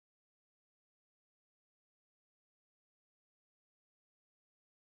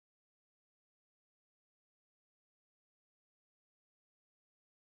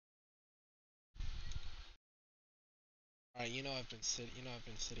Alright, I've been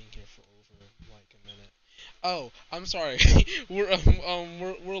sitting here for over like a minute. Oh, I'm sorry. We're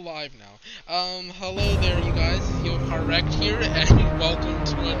live now. Hello there, you guys. Yo, Correct here, and welcome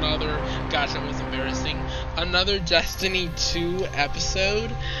to another. Gosh, that was embarrassing. Another Destiny 2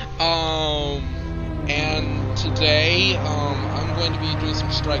 episode. And today, I'm going to be doing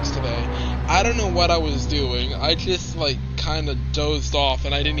some strikes today. I don't know what I was doing. I just kind of dozed off,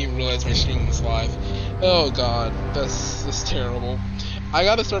 and I didn't even realize my stream was live. Oh god, that's terrible. I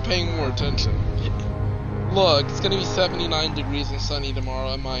gotta start paying more attention. Look, it's gonna be 79 degrees and sunny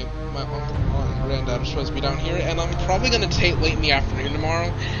tomorrow, and my uncle and granddad are supposed to be down here, and I'm probably gonna take late in the afternoon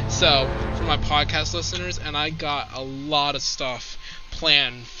tomorrow. So, for my podcast listeners, and I got a lot of stuff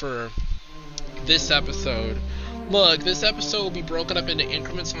planned for this episode. Look, this episode will be broken up into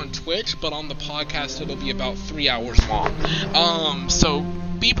increments on Twitch, but on the podcast it'll be about 3 hours long. So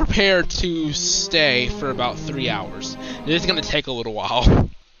be prepared to stay for about 3 hours. It is gonna take a little while.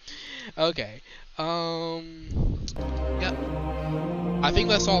 Okay. Yep. I think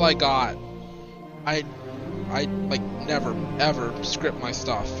that's all I got. I never ever script my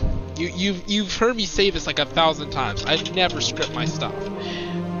stuff. You've heard me say this like 1,000 times. I never script my stuff.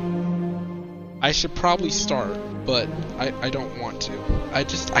 I should probably start, but I don't want to. I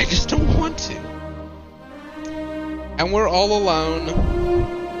just don't want to. And we're all alone.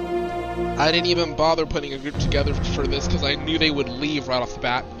 I didn't even bother putting a group together for this because I knew they would leave right off the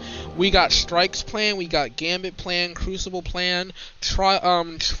bat. We got Strikes planned, we got Gambit planned, Crucible planned.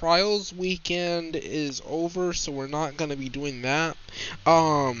 Trials weekend is over, so we're not gonna be doing that.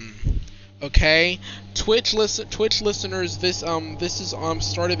 Okay, Twitch listeners, this is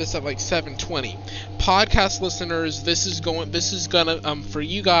started this at like 7:20. Podcast listeners, this is gonna for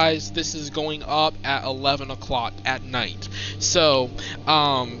you guys, this is going up at 11 o'clock at night. So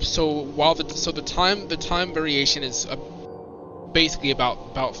the time variation is basically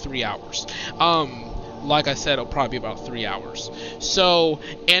about 3 hours. Like I said, it'll probably be about 3 hours. So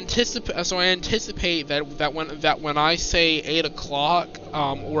I anticipate that when I say 8 o'clock,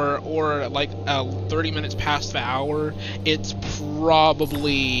 or 30 minutes past the hour, it's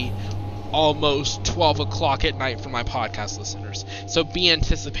probably almost 12 o'clock at night for my podcast listeners. So be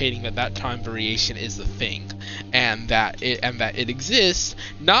anticipating that time variation is a thing, and that it exists,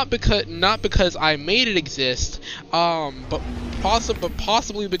 not because I made it exist, but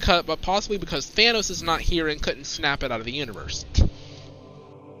possibly because Thanos is not here and couldn't snap it out of the universe.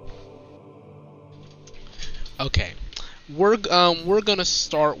 Okay, we're gonna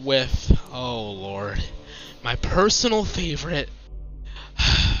start with, oh lord, my personal favorite,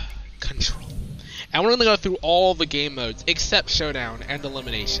 Control. And we're going to go through all the game modes except Showdown and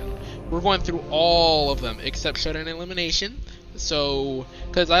Elimination. We're going through all of them except Showdown and Elimination. So,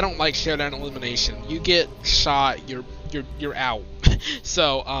 because I don't like Showdown and Elimination. You get shot, you're out.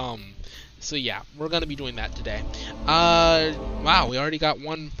 So yeah, we're going to be doing that today. Wow, we already got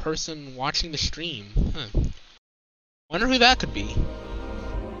one person watching the stream. Wonder who that could be.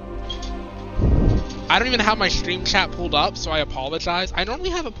 I don't even have my stream chat pulled up, so I apologize. I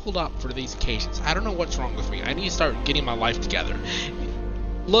normally have it pulled up for these occasions. I don't know what's wrong with me. I need to start getting my life together.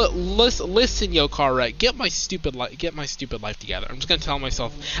 Listen, yo, Correct, get my stupid life together. I'm just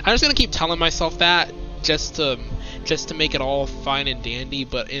gonna keep telling myself that just to make it all fine and dandy.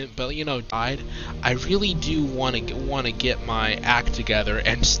 But I really do want to get my act together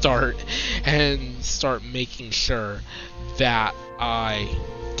and start making sure that I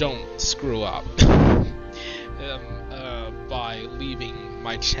don't screw up by leaving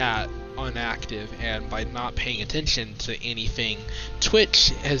my chat inactive and by not paying attention to anything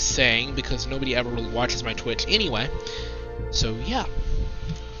Twitch is saying, because nobody ever really watches my Twitch anyway. So yeah.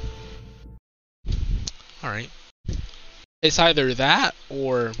 Alright. It's either that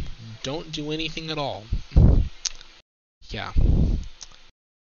or don't do anything at all. Yeah.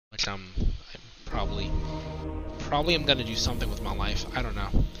 Which I'm probably am gonna do something with my life. I don't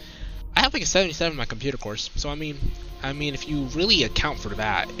know. I have like a 77 in my computer course, so I mean, if you really account for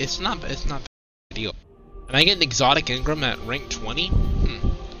that, it's not that big a deal. And I get an exotic Ingram at rank 20.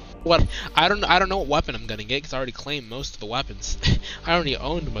 What? I don't know what weapon I'm gonna get because I already claimed most of the weapons. I already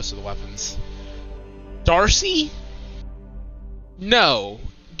owned most of the weapons. Darcy? No.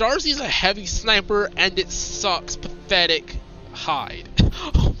 Darcy's a heavy sniper, and it sucks. Pathetic. Hide.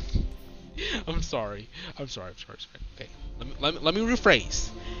 I'm sorry. Okay, let me rephrase.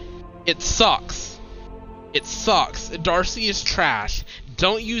 It sucks. It sucks. Darcy is trash.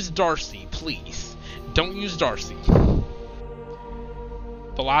 Don't use Darcy, please. Don't use Darcy.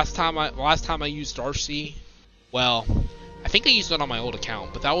 The last time I used Darcy, well, I think I used it on my old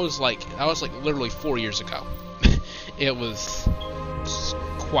account, but that was like literally 4 years ago. it was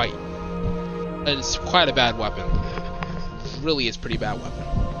quite... It's quite a bad weapon. It really is pretty bad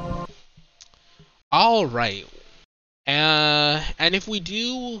weapon. Alright. And if we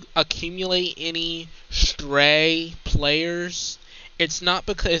do accumulate any stray players, it's not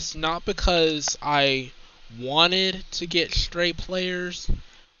because I wanted to get stray players,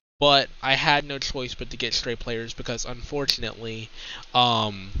 but I had no choice but to get stray players because unfortunately,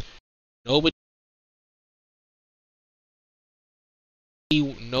 nobody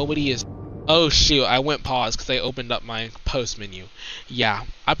is. Oh shoot, I went pause because I opened up my post menu. Yeah,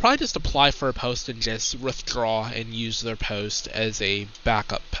 I probably just apply for a post and just withdraw and use their post as a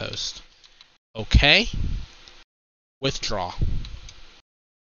backup post. Okay. Withdraw.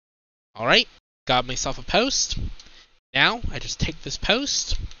 Alright, got myself a post. Now, I just take this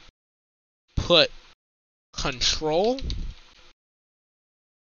post, put control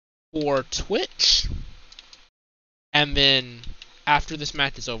for Twitch, and then after this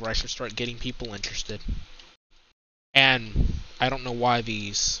match is over, I should start getting people interested. And I don't know why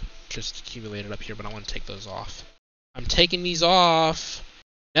these just accumulated up here, but I want to take those off. I'm taking these off.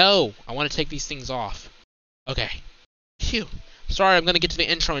 No, I want to take these things off. Okay. Phew. Sorry, I'm going to get to the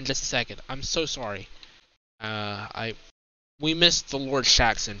intro in just a second. I'm so sorry. We missed the Lord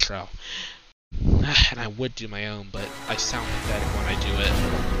Shaxx intro. And I would do my own, but I sound pathetic when I do it.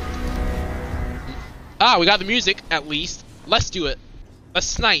 Ah, we got the music, at least. Let's do it. Let's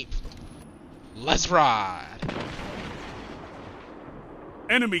snipe. Let's ride.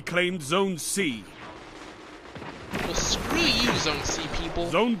 Enemy claimed Zone C. Well, screw you, Zone C people.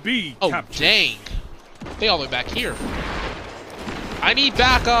 Zone B captured. Dang. They all the way back here. I need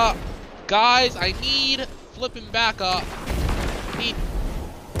backup. Guys, I need flipping backup. I need...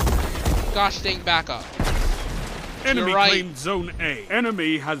 Gosh dang backup. Enemy claimed Zone A.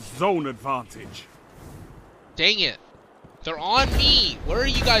 Enemy has zone advantage. Dang it. They're on me. Where are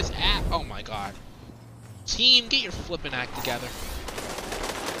you guys at? Oh my god. Team, get your flipping act together.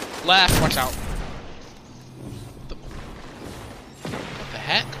 Left, watch out. What the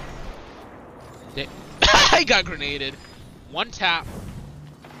heck? I got grenaded. One tap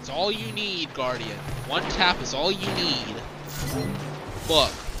is all you need, Guardian. One tap is all you need.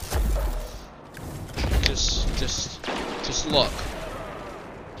 Look. Just look.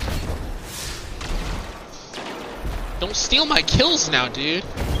 Don't steal my kills now, dude.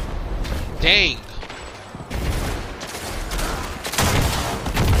 Dang.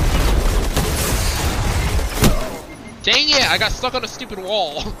 Dang it, I got stuck on a stupid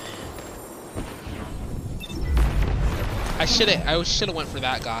wall. I should've went for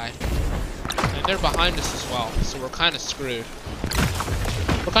that guy. And they're behind us as well, so we're kinda screwed.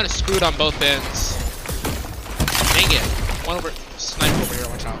 We're kinda screwed on both ends. Dang it. One over sniper over here,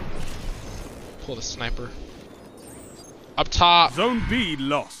 watch out. Pull the sniper. Up top. Zone B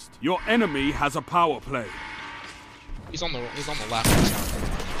lost. Your enemy has a power play. He's on the left. Watch out.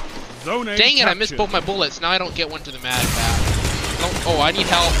 Zone A Dang it! captured. I missed both my bullets. Now I don't get one to the mag back. Oh, I need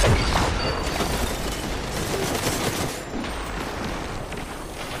help.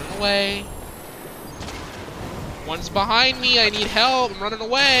 Running away. One's behind me. I need help. I'm running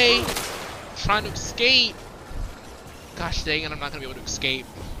away. I'm trying to escape. Gosh dang it! I'm not gonna be able to escape.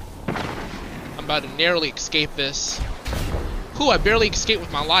 I'm about to narrowly escape this. Whew, I barely escaped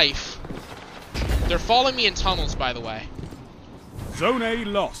with my life. They're following me in tunnels, by the way. Zone A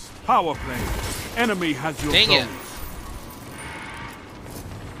lost. Power play. Enemy has your Dang zone. it.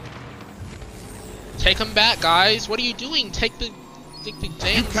 Take them back, guys. What are you doing? Take the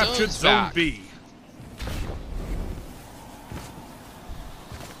damn You captured zones Zone back. B.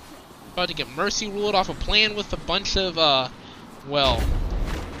 About to get mercy ruled off a plan with a bunch of, well,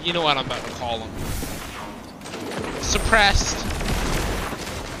 you know what I'm about to call them. Suppressed.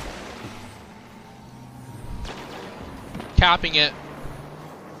 Capping it.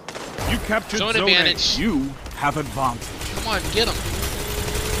 You captured Zone Zone advantage. A. You have advantage. Come on, get him.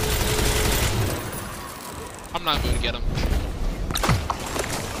 I'm not going to get him.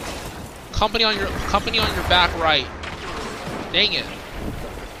 Company on your back right. Dang it.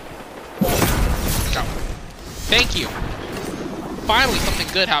 Thank you. Finally, something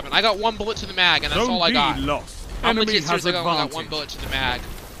good happened. I got one bullet to the mag, and that's Zone all I got. B lost. I'm Enemy legit has seriously only got advantage. one bullet to the mag.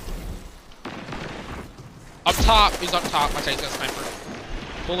 Up top. He's up top. Watch out, he's got a sniper.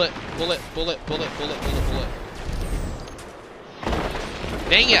 Bullet.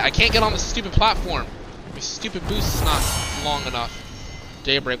 Dang it, I can't get on this stupid platform. My stupid boost is not long enough.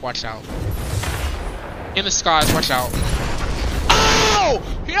 Daybreak, watch out. In the skies, watch out. Oh!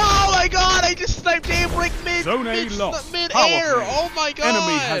 Oh my god, I just sniped Daybreak Zone A lost. mid-air. Power play. Oh my god.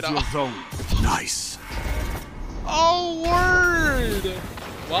 Enemy has your zone. Nice. Oh, word!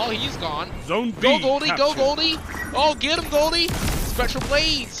 Well, he's gone. Zone B Go, Goldie, captured. go, Goldie! Oh, get him, Goldie! Spectral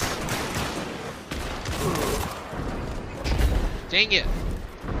Blades! Dang it.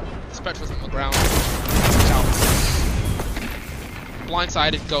 Spectral's on the ground. Watch out.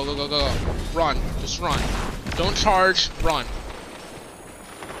 Blindsided. Go, go, go, go, go. Run. Just run. Don't charge. Run.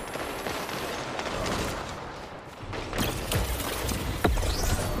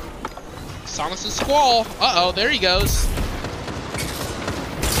 Samus's Squall. Uh-oh, there he goes.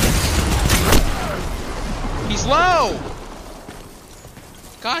 He's low!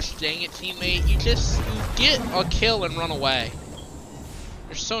 Gosh dang it, teammate. You get a kill and run away.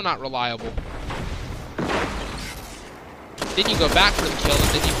 You're so not reliable. Then you go back for the kill and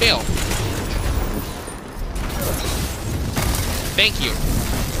then you fail. Thank you.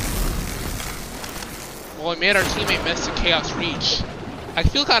 Well, we made our teammate miss a Chaos Reach. I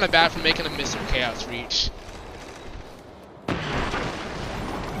feel kind of bad for making him miss a Chaos Reach.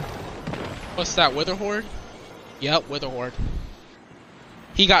 What's that, Wither Horde? Yep, Wither Horde.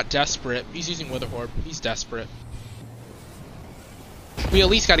 He got desperate. He's using Wither Horde. He's desperate. We at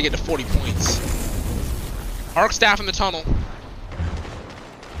least got to get to 40 points. Arc Staff in the tunnel.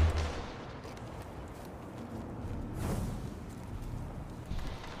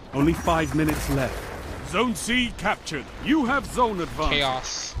 Only 5 minutes left. Zone C captured. You have zone advantage.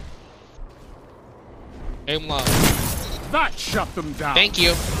 Chaos. Aim low. That shut them down. Thank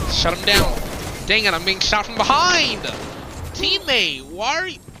you. Shut him down. Dang it, I'm being shot from behind. Teammate, why are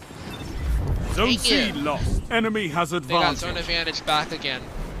you... Zone C lost. Enemy has advantage. They got zone advantage back again.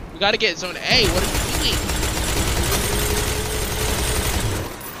 We gotta get zone A. What are you doing?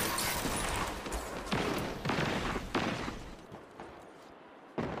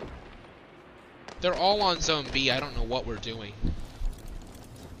 They're all on zone B. I don't know what we're doing.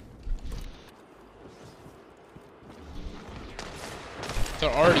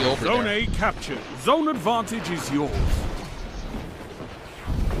 They're already over there. Zone A captured. Zone advantage is yours.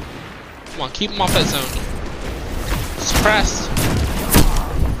 Come on, keep him off that zone. Suppressed.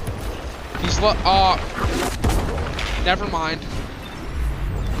 He's never mind.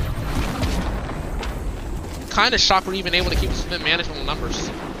 Kind of shocked we're even able to keep us within manageable numbers.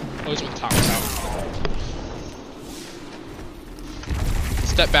 Oh, he's with the top tower.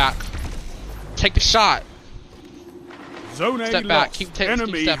 Step back. Take the shot. Zone A Step back. lost. Keep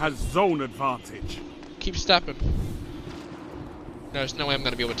Enemy stepping. has zone advantage. Keep stepping. No, there's no way I'm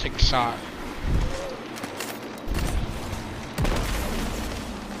gonna be able to take the shot.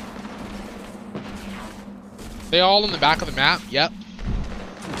 They all in the back of the map? Yep.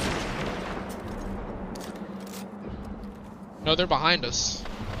 No, they're behind us.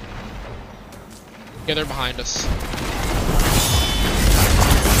 Yeah, they're behind us.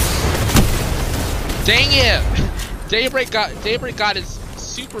 Dang it! Daybreak got his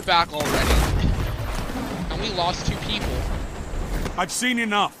super back already. And we lost 2 people. I've seen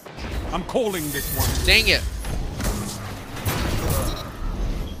enough. I'm calling this one. Dang it.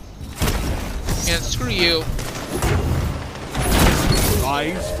 And screw you.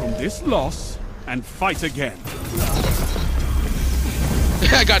 Rise from this loss and fight again.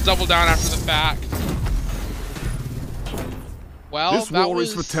 I got double down after the fact. Well, this war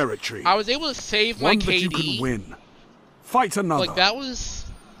is for territory. I was able to save my KD. One that you can win. Fight another. Like that was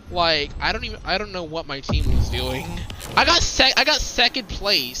like I don't know what my team was doing. I got second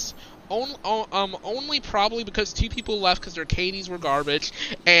place. Only probably because 2 people left because their KDs were garbage,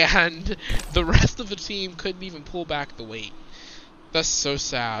 and the rest of the team couldn't even pull back the weight. That's so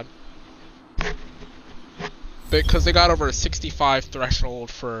sad. Because they got over a 65 threshold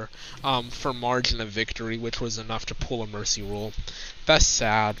for margin of victory, which was enough to pull a mercy rule. That's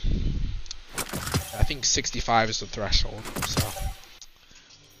sad. I think 65 is the threshold. So,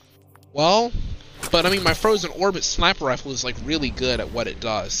 well, but I mean, my frozen orbit sniper rifle is like really good at what it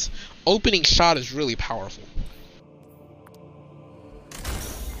does. Opening shot is really powerful.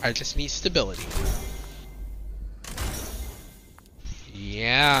 I just need stability.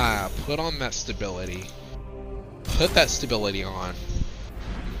 Yeah, put on that stability. Put that stability on.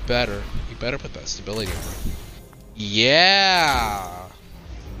 You better put that stability on. Yeah,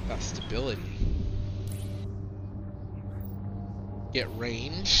 that stability. Get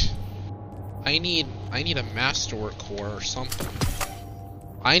range. I need a masterwork core or something.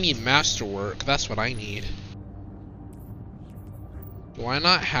 I need masterwork. That's what I need. Do I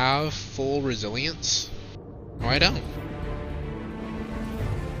not have full resilience? No, I don't.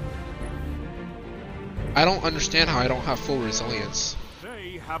 I don't understand how I don't have full resilience.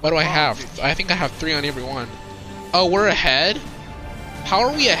 What do I have? I think I have 3 on every one. Oh, we're ahead? How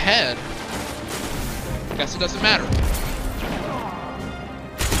are we ahead? Guess it doesn't matter.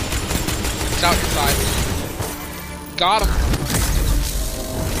 It's out inside. Got him.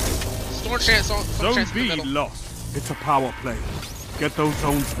 Storm chance on Zone B lost. It's a power play. Get those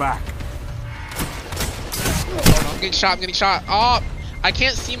zones back. Oh, no, I'm getting shot. Oh, I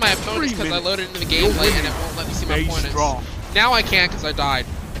can't see my opponents because I loaded into the game late and it won't let me see my opponents. Strong. Now I can because I died.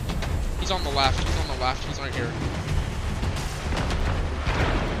 He's on the left. He's right here.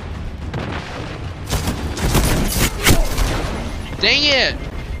 Dang it!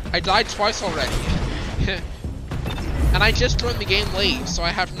 I died twice already. And I just joined the game late, so I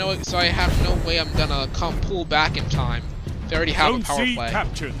have no way I'm gonna pull back in time. They already have a power play.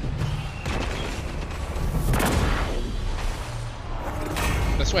 Captured.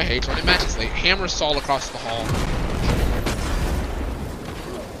 That's why I hate joining matches late. Hammer Saul across the hall.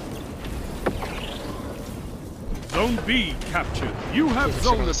 Zone B captured. You have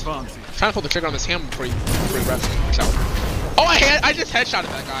zone advantage. I'm trying to pull the trigger on this hammer before he grabs me. Oh, I just headshotted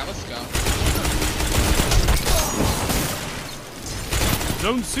that guy. Let's go.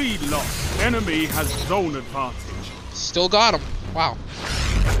 Zone C lost. Enemy has zone advantage. Still got him. Wow.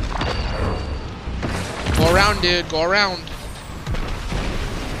 Go around, dude. Go around.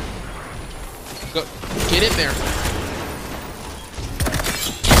 Go. Get in there.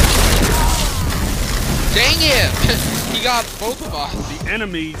 Dang it! He got both of us. The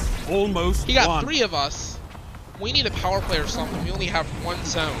enemy's almost He got won. 3 of us. We need a power play or something. We only have 1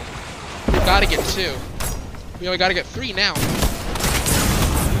 zone. We gotta get 2. We only gotta get 3 now.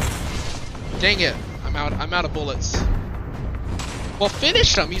 Dang it! I'm out of bullets. Well,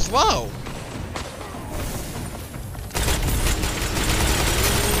 finish him. He's low.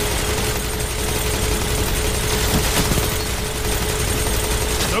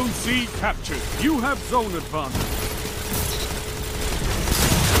 Zone C captured. You have zone advantage.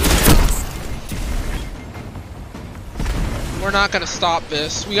 We're not gonna stop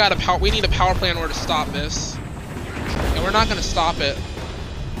this. We need a power play in order to stop this. And we're not gonna stop it.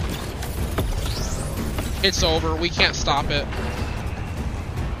 It's over. We can't stop it.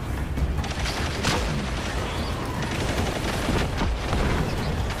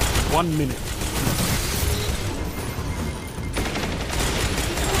 One minute.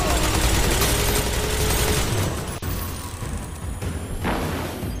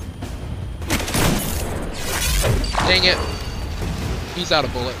 Dang it. He's out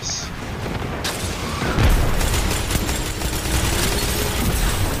of bullets.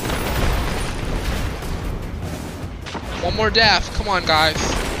 One more death. Come on, guys.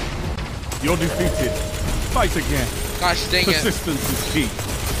 You're defeated. Fight again. Gosh dang it. Persistence is key.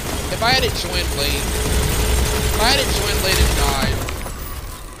 If I had it joined late and died.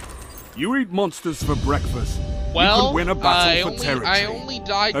 You eat monsters for breakfast. Well, you can win a battle for territory. I only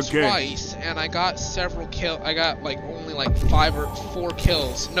died twice, and I got several kills. I got only 5 or 4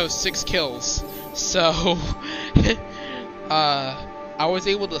 kills. No, 6 kills. So, I was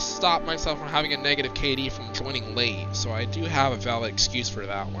able to stop myself from having a negative KD from joining late. So I do have a valid excuse for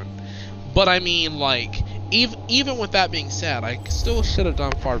that one. But I mean, even with that being said, I still should have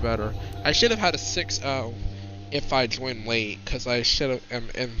done far better. I should have had a 6-0 if I joined late, because I should have,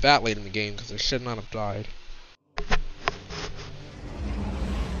 and that late in the game, because I should not have died.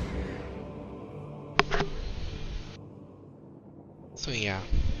 So yeah,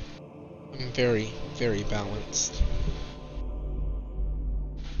 I'm very, very balanced.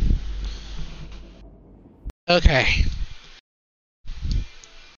 Okay.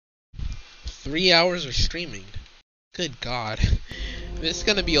 3 hours of streaming. Good God. It's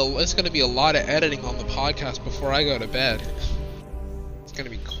gonna be a lot of editing on the podcast before I go to bed. It's gonna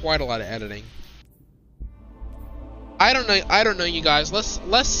be quite a lot of editing. I don't know, you guys.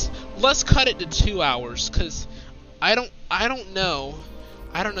 Let's cut it to 2 hours, cause I don't know,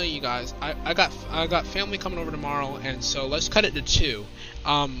 you guys. I got family coming over tomorrow, and so let's cut it to 2.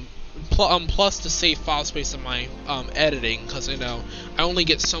 Plus to save file space in my editing, because I only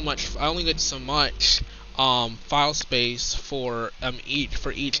get so much file space for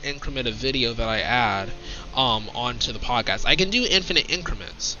each increment of video that I add onto the podcast. I can do infinite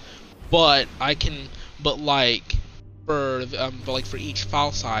increments, but for each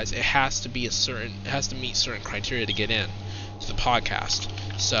file size, it has to meet certain criteria to get in to the podcast.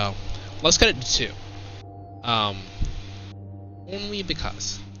 So let's cut it to 2. Only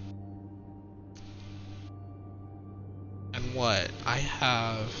because. And what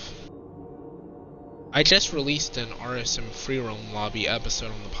I just released an RSM free roam lobby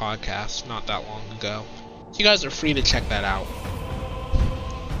episode on the podcast not that long ago. So you guys are free to check that out.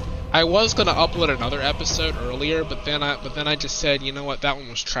 I was gonna upload another episode earlier, but then I just said, you know what, that one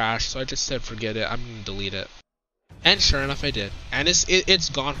was trash, so I just said forget it, I'm gonna delete it. And sure enough, I did. And it's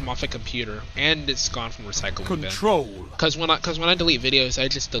gone from off a computer, and it's gone from recycling bin. Control. Because when I delete videos, I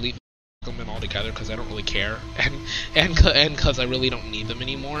just delete them altogether because I don't really care, and because I really don't need them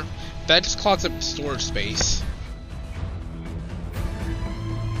anymore. That just clogs up storage space.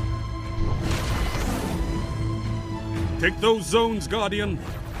 Take those zones, Guardian.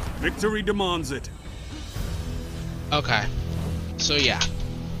 Victory demands it. Okay. So yeah.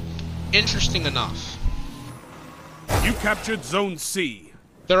 Interesting enough. You captured Zone C.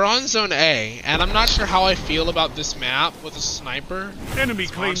 They're on Zone A, and I'm not sure how I feel about this map with a sniper. Enemy I'm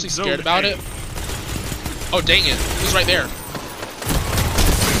claims actually Zone scared about A. it. Oh dang it! He's right there.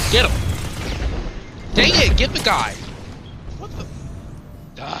 Get him! Dang it! Get the guy! What the?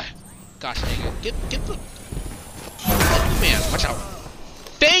 Gosh dang it! Get the man! Watch out!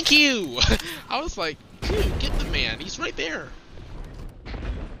 Thank you! I was like, dude, get the man. He's right there.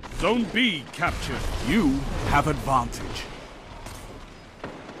 Zone B captured. You have advantage.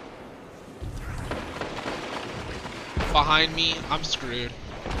 Behind me, I'm screwed.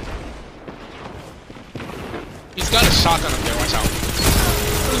 He's got a shotgun up there, watch out.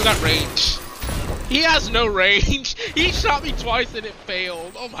 He's got range. He has no range. He shot me twice and it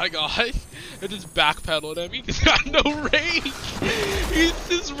failed. Oh my gosh. I just backpedaled him. He's got no range.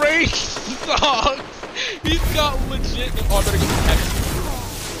 His range sucks. He's got legit. Oh, I better get the head.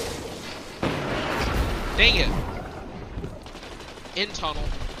 Dang it. In tunnel.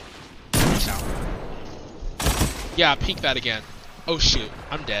 Watch out. Yeah, peek that again. Oh shoot.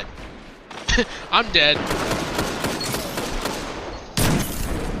 I'm dead. I'm dead.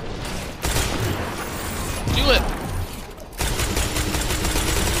 Do it.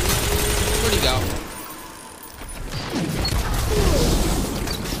 Where'd he go?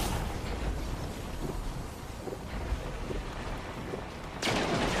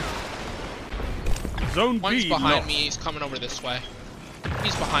 Zone One's B behind lost. me. He's coming over this way.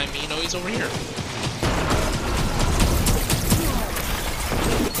 He's behind me. No, he's over here.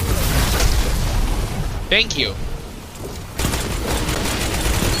 Thank you.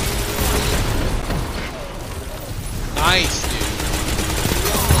 Nice,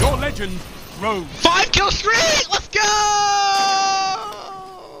 dude. Your legend rose. 5 kill streak! Let's go!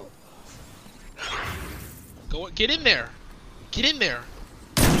 Go, get in there. Get in there.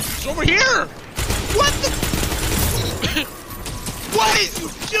 It's over here. What the? What is you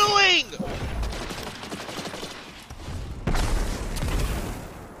doing?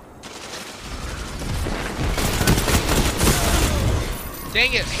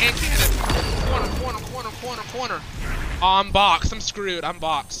 Dang it, hand cannon. Corner. Oh, I'm boxed. I'm screwed. I'm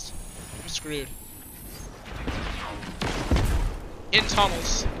boxed. I'm screwed. In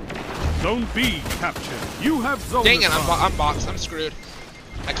tunnels. Zone B captured. You have zone. Dang it, advantage. I'm boxed. I'm screwed.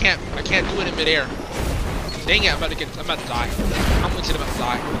 I can't do it in midair. Dang it, I'm about to die. I'm legit about to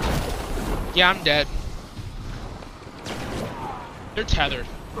die. Yeah, I'm dead. They're tethered.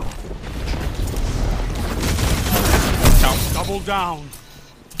 Double down.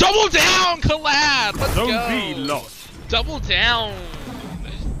 Double down, collab! Let's Zone go! B lost. Double down!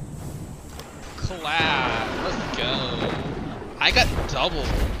 Collab, let's go. I got double.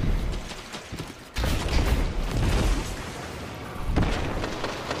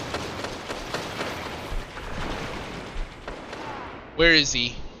 Where is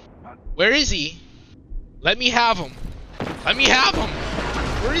he? Where is he? Let me have him. Let me have him!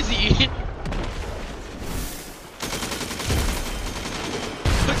 Where is he?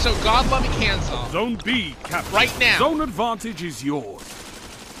 Put some god-loving hands on. Zone B captured. Right now. Zone advantage is yours.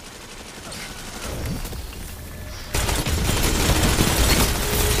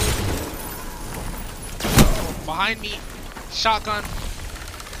 Behind me. Shotgun.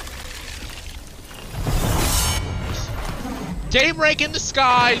 Daybreak in the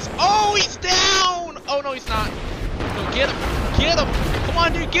skies. Oh, he's down. Oh, no, he's not. No, get him. Get him. Come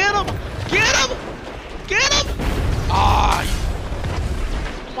on, dude. Get him. Get him. Get him. Ah.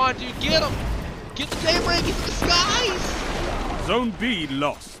 Come on, dude. Get him. Get the daybreak into the skies. Zone B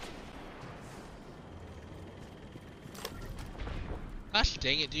lost. Gosh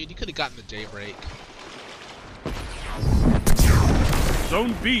dang it, dude. You could have gotten the daybreak.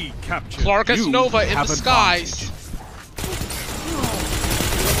 Zone B captured. Clarkus You Nova in have the skies. advantage.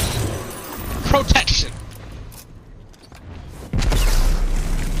 Protection.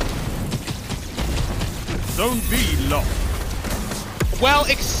 Zone B lost. Well,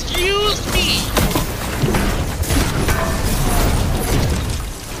 excuse me.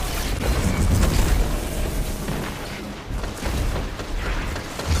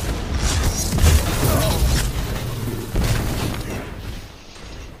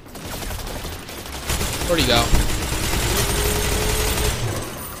 you go.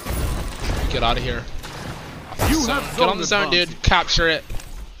 Get out of here. You have Get on the zone, dude. Capture it.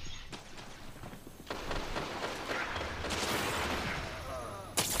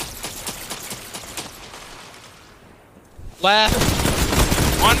 Left.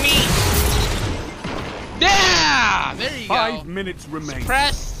 On me. Yeah! There you go. 5 minutes remain.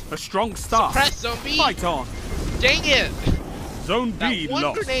 Suppress. A strong start. Suppress zone B. Fight on. Dang it. Zone B that one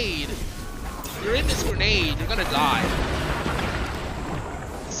lost. Grenade. You're in this grenade. You're gonna die.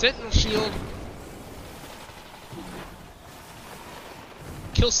 Sentinel shield.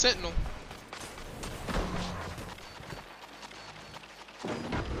 Kill Sentinel.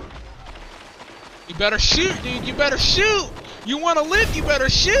 You better shoot, dude. You better shoot. You want to live, you better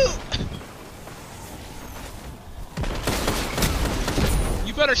shoot.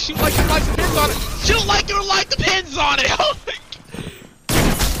 You better shoot like your life depends on it. Shoot like your life depends on it.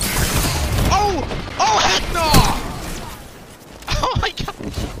 Oh, heck no. Oh my god.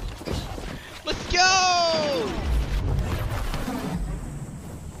 Let's go.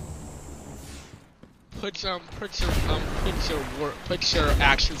 Put your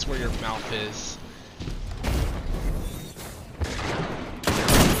actions where your mouth is.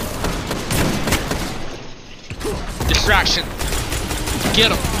 Distraction.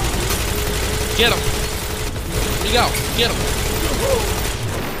 Get him. Get him. Here we go. Get him.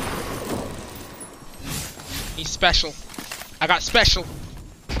 He's special. I got special.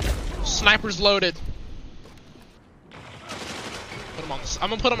 Sniper's loaded. Put him on the, I'm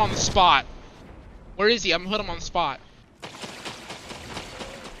gonna put him on the spot. Where is he? I'm gonna put him on the spot.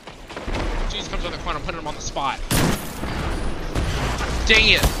 Jesus comes on the corner. I'm putting him on the spot. Dang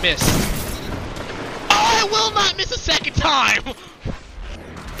it. Missed. Oh, I will not miss a second time!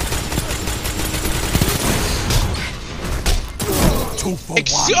 2 for 1.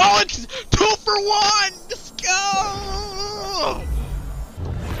 Oh, it's 2 for 1! Let's go!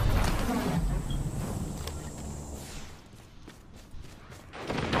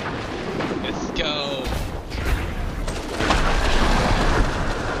 Let's go.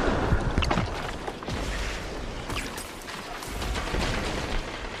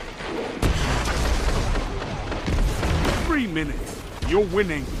 Minutes. You're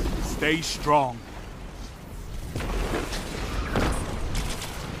winning. Stay strong.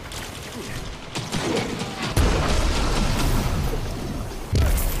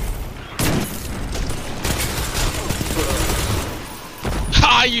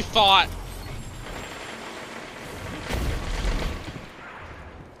 Ha! You thought.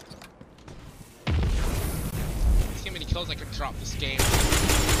 See how many kills I can drop this game.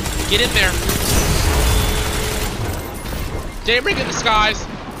 Get in there. Daybreak in the skies.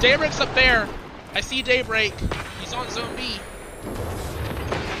 Daybreak's up there. I see Daybreak. He's on zone B.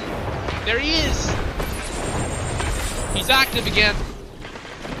 There he is. He's active again.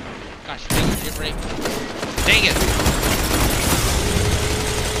 Gosh, dang it, Daybreak. Dang it.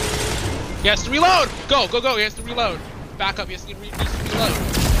 He has to reload. Go, go, go. He has to reload. Back up. He has to reload.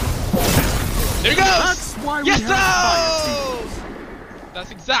 There he goes. That's why we yes, have fire teams. That's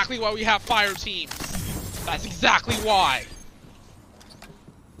exactly why we have fire teams. That's exactly why.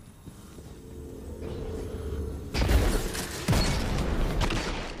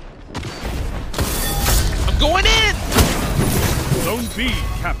 Going in! Zone B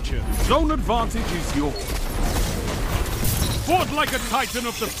captured. Zone advantage is yours. Fought like a titan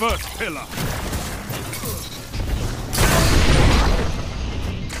of the first pillar.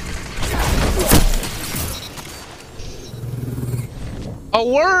 A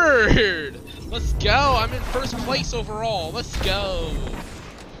word! Let's go! I'm in first place overall. Let's go!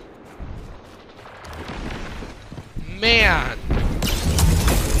 Man!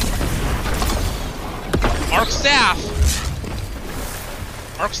 Arc staff!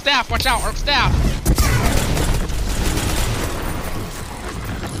 Arc staff, watch out, arc staff!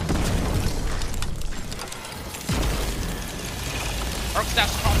 Arc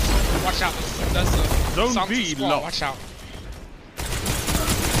staff's across. Watch out, that's a Zone B low. Watch out.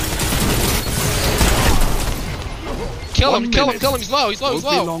 Kill him, kill him, kill him, he's low, he's low, he's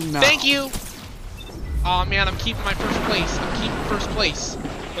low. Thank you! Aw, man, I'm keeping my first place. I'm keeping first place.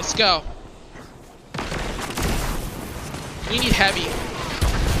 Let's go. We need heavy.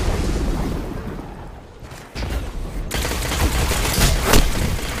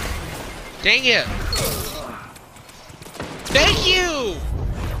 Dang it! Thank you!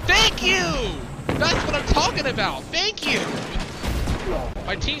 Thank you! That's what I'm talking about. Thank you!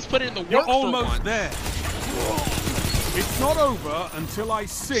 My team's putting in the work. You're for almost one. there. It's not over until I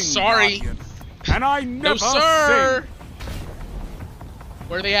sing. Sorry. Guardian. And I never no, sir. sing.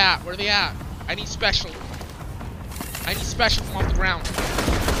 Where are they at? Where are they at? I need special. I need special from off the ground.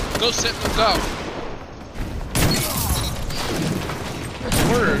 Go, Sentinel, go.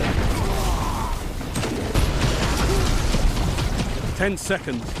 Word. 10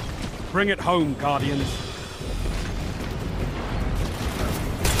 seconds. Bring it home, Guardians.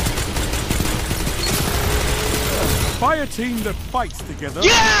 Fire team that fights together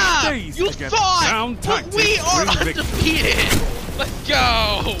stays you together. thought, Sound but tactics we are bring victory. undefeated. Let's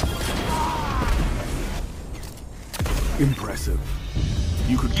go. Impressive.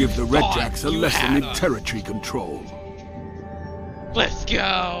 You could give the Red Jacks a lesson in territory control. Let's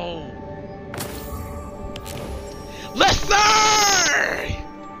go. Lesser!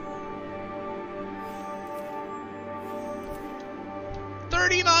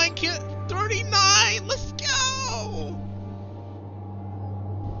 39 kill, 39. Let's go.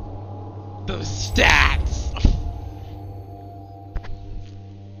 Those stats.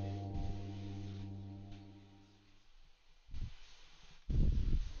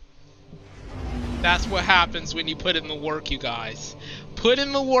 That's what happens when you put in the work, you guys. Put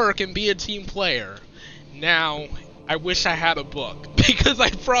in the work and be a team player. Now, I wish I had a book because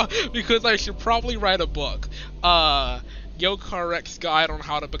I should probably write a book. Yokarek's Guide on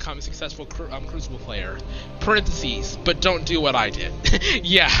How to Become a Successful Crucible Player. Parentheses, but don't do what I did.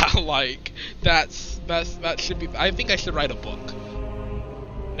 Yeah, like that should be. I think I should write a book.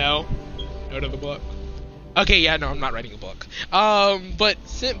 No to the book. Okay, yeah, no, I'm not writing a book. But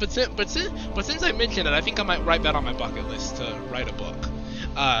since I mentioned it, I think I might write that on my bucket list to write a book.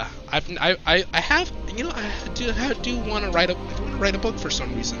 I have, you know, I do want to write a book for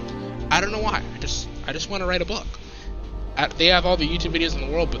some reason. I don't know why. I just want to write a book. They have all the YouTube videos in the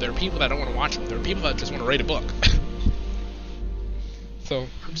world, but there are people that don't want to watch them. There are people that just want to write a book. So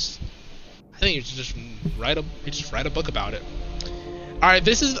I think you should just write a book about it. Alright,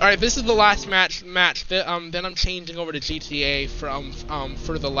 this is the last match. Then I'm changing over to GTA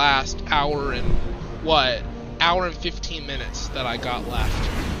for the last hour and 15 minutes that I got left.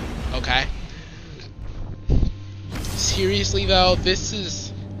 Okay. Seriously though, this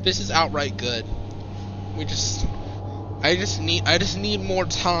is outright good. I just need more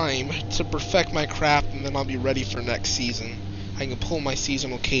time to perfect my craft, and then I'll be ready for next season. I can pull my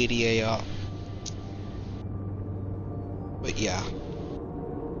seasonal KDA up. But yeah.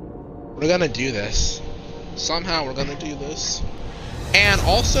 We're gonna do this. Somehow we're gonna do this. And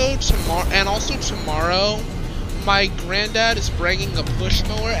also tomorrow, my granddad is bringing a push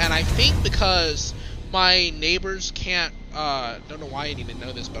mower, and I think because my neighbors can't, don't know why I need to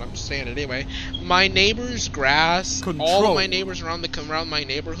know this, but I'm just saying it anyway. My neighbor's grass, all of my neighbors around my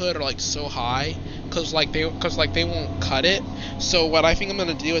neighborhood are like so high, cause they won't cut it. So what I think I'm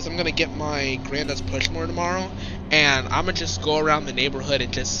gonna do is I'm gonna get my granddad's push mower tomorrow, and I'm gonna just go around the neighborhood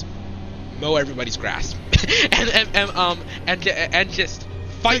and just mow everybody's grass, and just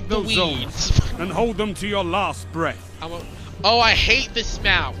fight the weeds and hold them to your last breath. Oh, I hate this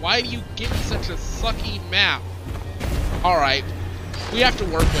map. Why do you give me such a sucky map? All right, we have to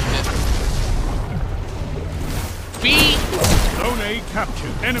work with it. B. Zone A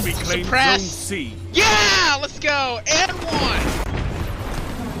captured. Enemy claims Zone C. Yeah, let's go. And one.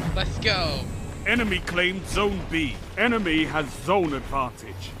 Let's go. Enemy claimed Zone B. Enemy has zone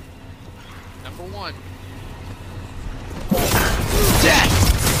advantage. Number one. Death!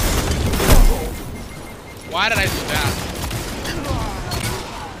 Why did I do that?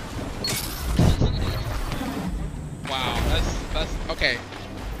 Wow, that's okay.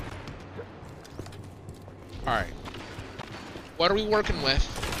 Alright. What are we working with?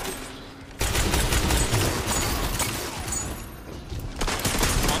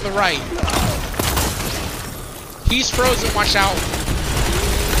 On the right. He's frozen, watch out.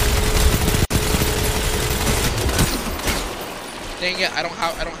 Dang it, I don't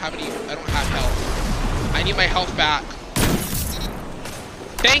have health. I need my health back.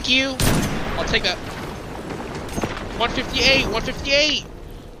 Thank you. I'll take that. 158, 158.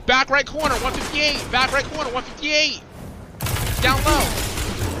 Back right corner, 158. Back right corner, 158. Down low.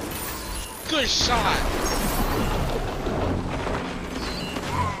 Good shot.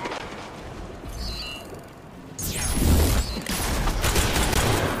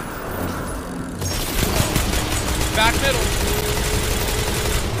 Back middle.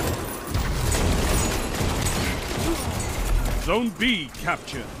 Zone B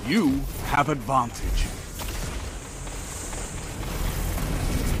captured. You have advantage.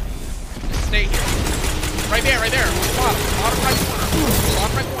 Stay here. Right there, right there. On the bottom. Bottom right corner.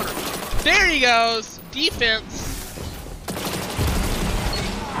 Bottom right corner. There he goes. Defense.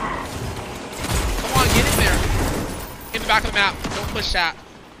 Come on, get in there. In the back of the map. Don't push that.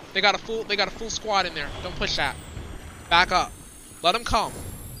 They got a full squad in there. Don't push that. Back up. Let them come.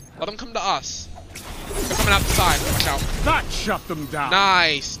 Let them come to us. They're coming out the side. Watch out. That shut them down.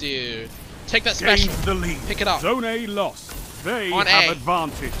 Nice, dude. Take that special. Gained the lead. Pick it up. Zone A lost. They On have A.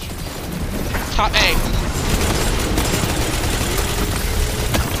 advantage. Top A.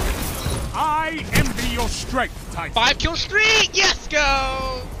 I envy your strength, Titan. 5-kill streak. Yes,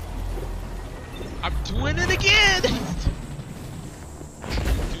 go. I'm doing it again.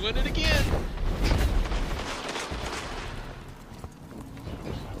 Doing it again.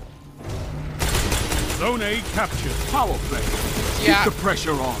 Zone A captured. Power play. Yeah. Keep the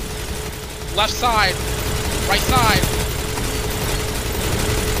pressure on. Left side. Right side.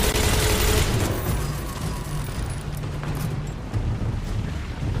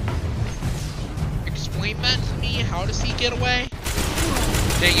 Explain that to me. How does he get away?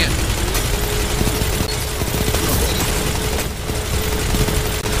 Dang it.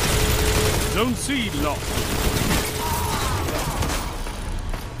 Zone C lost.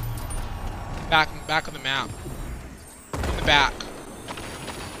 Back on the map. In the back.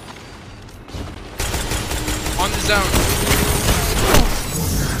 On the zone.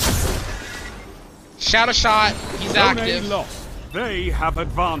 Shadow shot. He's Zone A active. lost. They have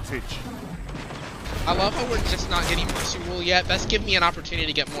advantage. I love how we're just not getting Mercy Rule yet. That's giving me an opportunity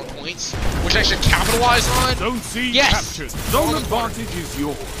to get more points, which I should capitalize on. Zone C Yes! captured. Zone advantage is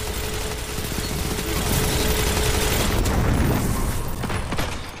yours.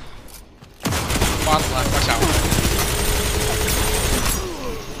 Bottom left, watch out.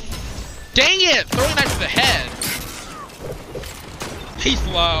 Dang it! Throwing knife to the head. He's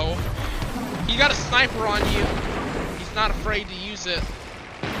low. He got a sniper on you. He's not afraid to use it.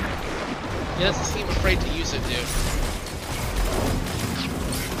 He doesn't seem afraid to use it, dude.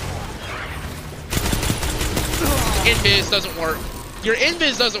 Invis doesn't work. Your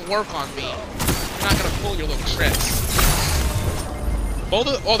invis doesn't work on me. You're not gonna pull your little tricks.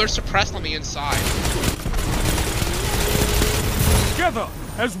 Oh, they're suppressed on the inside. Together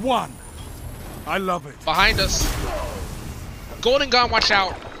as one. I love it. Behind us. Golden gun, watch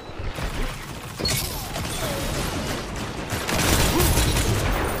out.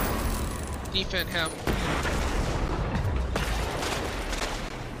 Defend him.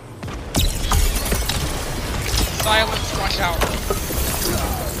 Silence, watch out.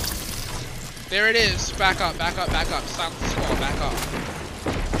 There it is. Back up, back up, back up. Silence this wall, back up.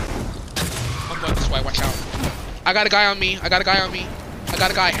 I'm going this way, watch out. I got a guy on me. I got a guy on me. I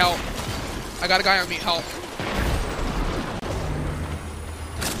got a guy, help. I got a guy on me, help.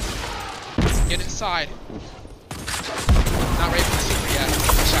 Get inside. Not ready for the super yet.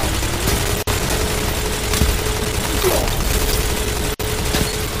 Watch out.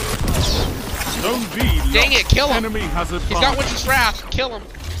 Zone B lost. Dang it, kill him. Enemy has advantage. He's got Winter's Wrath. Kill him.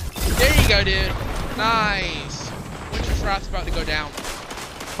 There you go, dude. Nice. Winter's Wrath's about to go down.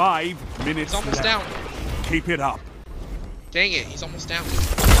 5 minutes He's almost left. down. Keep it up. Dang it, he's almost down.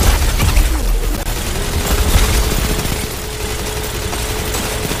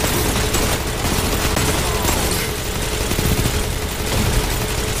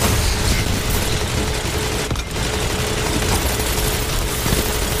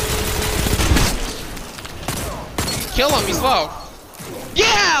 Kill him, he's low.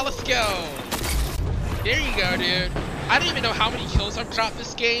 Yeah, let's go. There you go, dude. I don't even know how many kills I've dropped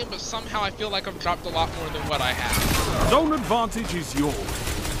this game, but somehow I feel like I've dropped a lot more than what I have. Zone advantage is yours.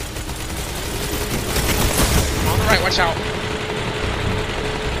 On the right, watch out.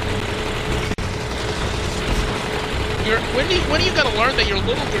 When are you gonna learn that your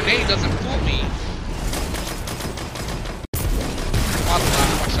little grenade doesn't fool me? Bottom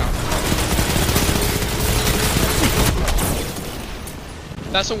left, watch out.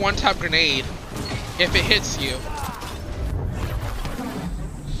 That's a one-tap grenade. If it hits you.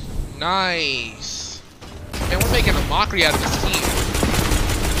 Nice. Man, we're making a mockery out of this team.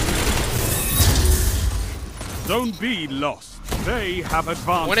 Zone B lost. They have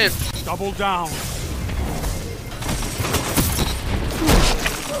advantage. Win it. Double down.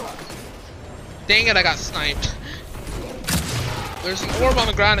 Dang it, I got sniped. There's an orb on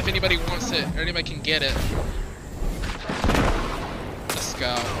the ground if anybody wants it, or anybody can get it. Let's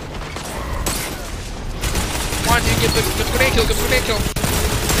go. Come on, dude, get the grenade kill, get the grenade kill.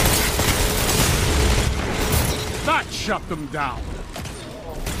 That shut them down.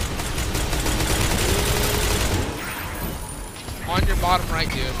 On your bottom right,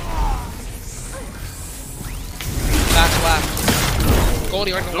 dude. Back left.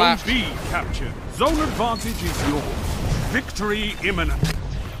 Goldie on the Zone left. B captured. Zone advantage is yours. Victory imminent.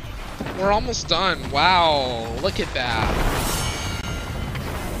 We're almost done. Wow, look at that.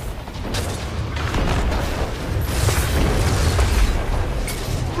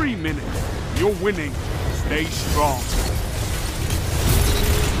 3 minutes. You're winning. Stay strong.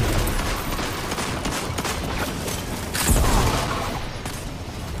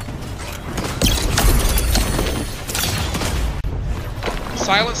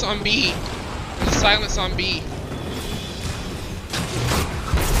 Silence on B. There's silence on B.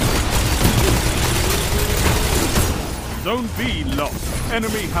 Zone B lost.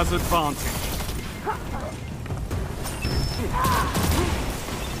 Enemy has advantage.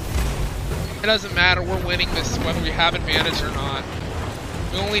 It doesn't matter, we're winning this whether we have advantage or not.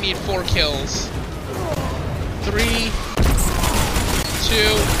 We only need 4 kills. 3, 2.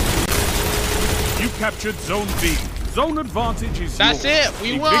 You captured Zone B. Zone advantage is That's yours. it,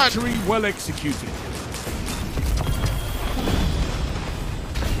 we The won! Victory well executed.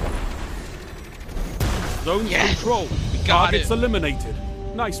 Zone control. Targets eliminated.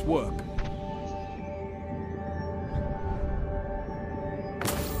 Nice work.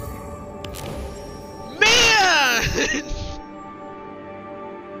 Man!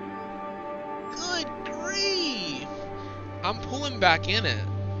 Good grief! I'm pulling back in it.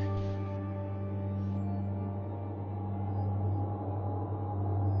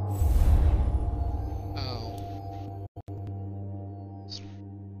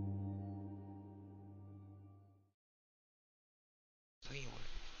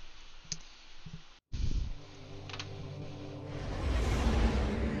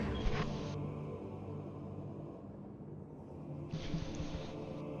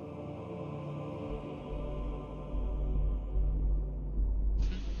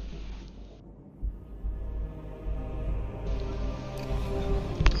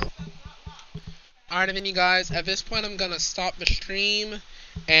 Alright then, you guys, at this point I'm gonna stop the stream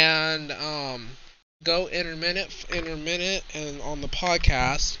and go intermittent and on the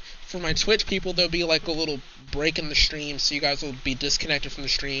podcast. For my Twitch people, there'll be like a little break in the stream, so you guys will be disconnected from the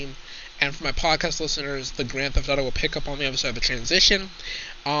stream. And for my podcast listeners, the Grand Theft Auto will pick up on the other side of the transition.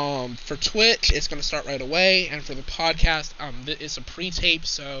 For Twitch, it's going to start right away, and for the podcast, it's a pre-tape,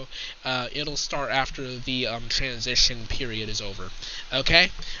 so it'll start after the transition period is over. Okay?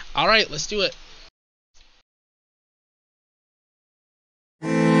 Alright, let's do it.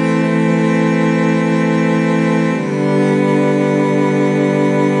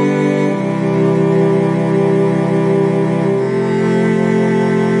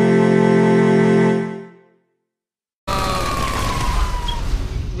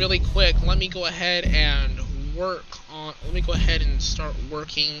 Really quick, let me go ahead and start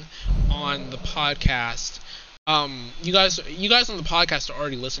working on the podcast. You guys on the podcast are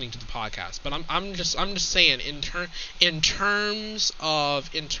already listening to the podcast, but I'm just saying in terms of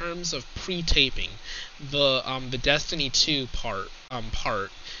pre-taping the Destiny 2 part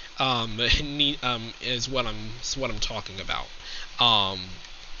is what I'm talking about.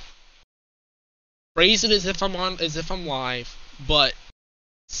 Phrase it as if I'm live, but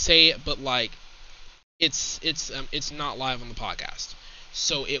like it's not live on the podcast,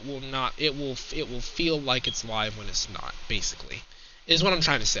 so it will feel like it's live when it's not, basically, is what I'm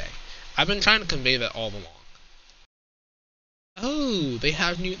trying to say. I've been trying to convey that all along. Oh, they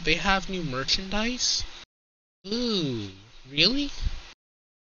have new merchandise? Ooh, really?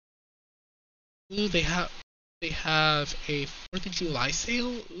 Ooh, they have a 4th of July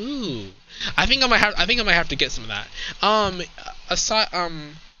sale? Ooh. I think I might have to get some of that. Aside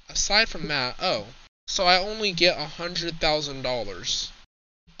from that, so I only get $100,000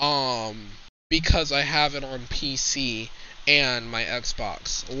 because I have it on PC and my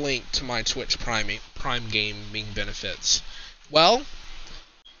Xbox linked to my Twitch Prime gaming benefits. Well,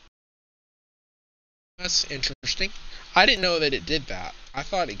 that's interesting. I didn't know that it did that. I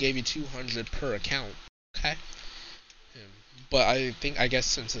thought it gave you 200 per account. Okay. But I guess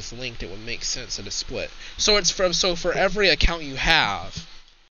since it's linked, it would make sense that it's split. So for every account you have,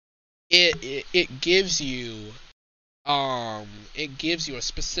 it gives you a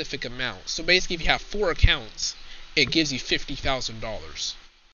specific amount. So basically, if you have 4 accounts, it gives you $50,000.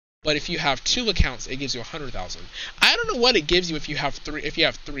 But if you have 2 accounts, it gives you $100,000. I don't know what it gives you if you have 3. If you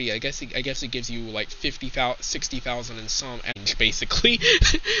have 3, I guess it gives you like 50,000, 60,000 and some, and basically,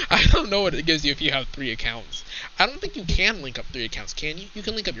 I don't know what it gives you if you have 3 accounts. I don't think you can link up 3 accounts, can you? You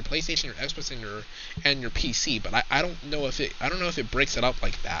can link up your PlayStation, your Xbox, and your PC, but I don't know if it breaks it up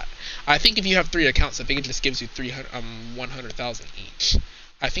like that. I think if you have 3 accounts, I think it just gives you 100,000 each.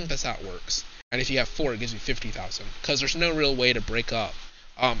 I think that's how it works. And if you have 4, it gives you 50,000, because there's no real way to break up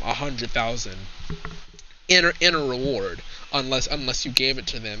 100,000 in a reward unless you gave it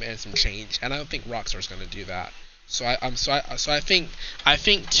to them and some change, and I don't think Rockstar's going to do that. So I think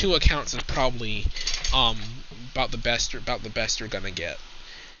 2 accounts is probably about the best you're gonna get.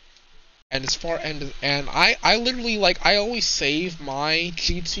 And as far and I literally like I always save my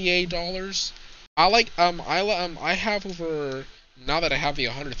GTA dollars. I have over now that I have the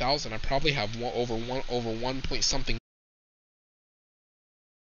 100,000. I probably have over one point something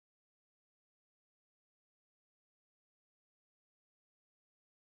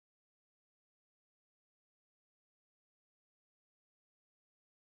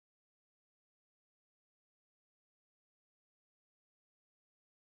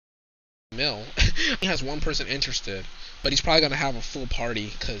mil. He has one person interested, but he's probably gonna have a full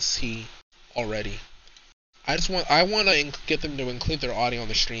party because he already. I want to get them to include their audio on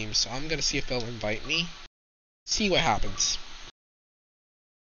the stream, so I'm gonna see if they'll invite me. See what happens.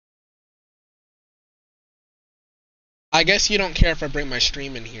 I guess you don't care if I bring my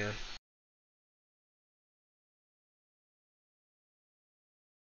stream in here.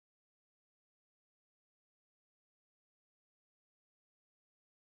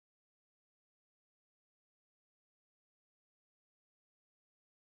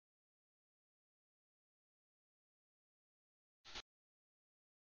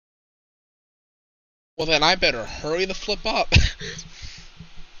 Well then I better hurry the flip up.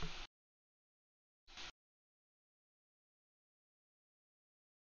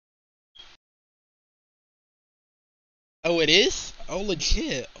 Oh, it is? Oh,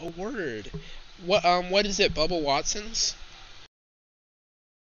 legit. Oh, word. What is it, Bubba Watson's?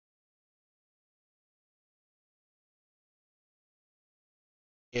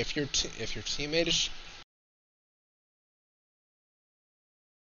 If your teammate is...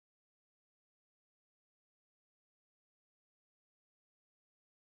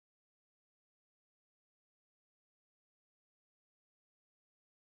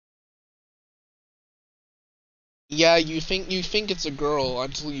 Yeah, you think it's a girl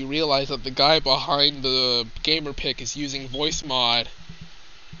until you realize that the guy behind the gamer pick is using voice mod.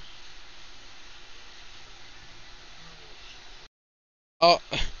 Oh,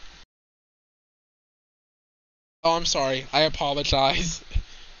 oh, I'm sorry. I apologize.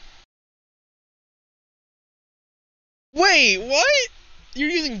 Wait, what? You're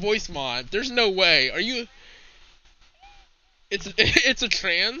using voice mod. There's no way. Are you? It's a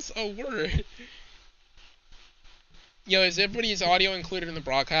trans? Oh, word. Yo, is everybody's audio included in the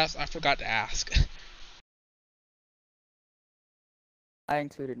broadcast? I forgot to ask. I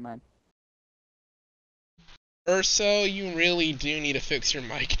included mine. Urso, you really do need to fix your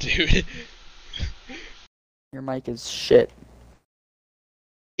mic, dude. Your mic is shit.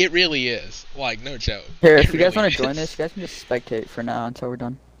 It really is. Like, no joke. Here, if you guys want to join this, you guys can just spectate for now until we're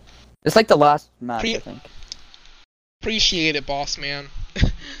done. It's like the last match, I think. Appreciate it, boss man.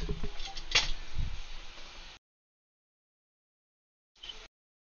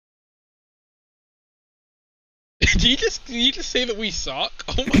 Did you just say that we suck?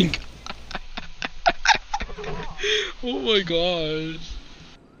 Oh my god. Oh my gosh.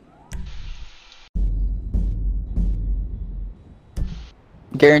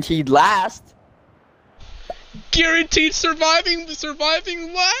 Guaranteed last. Guaranteed surviving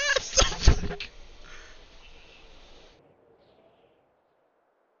last.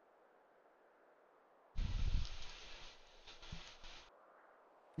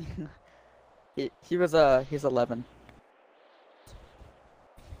 He's 11.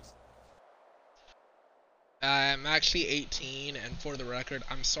 I'm actually 18, and for the record,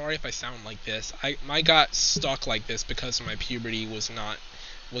 I'm sorry if I sound like this. I got stuck like this because my puberty was not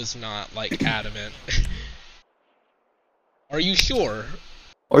like adamant. Are you sure?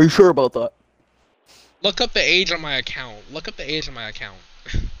 Are you sure about that? Look up the age on my account. Look up the age on my account.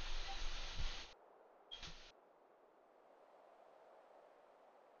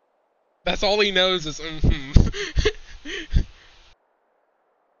 That's all he knows is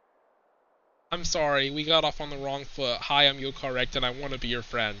I'm sorry, we got off on the wrong foot. Hi, I'm Yo Correct, and I want to be your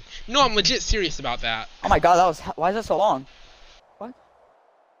friend. No, I'm legit serious about that. Oh my god, why is that so long? What?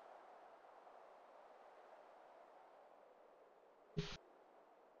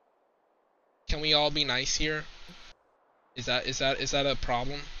 Can we all be nice here? Is that a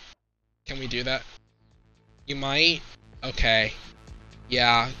problem? Can we do that? You might? Okay.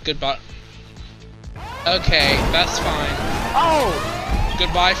 Yeah, goodbye. Okay, that's fine. Oh!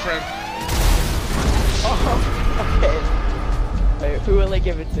 Goodbye, friend. Oh, okay. Wait, who will I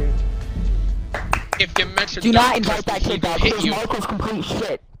give it to? If you mention Do not invite that kid back, hit because you. Michael's complete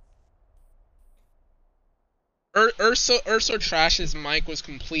shit. Urso Trash's mic was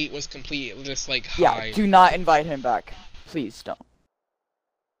complete, just like high. Yeah, do not invite him back. Please don't.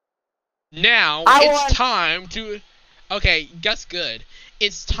 Now, it's time to... Okay, that's good.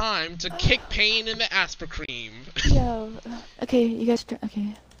 It's time to kick pain in the ass for cream. Yo, okay, you guys,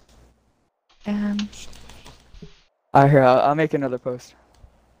 okay. Alright, here, I'll make another post.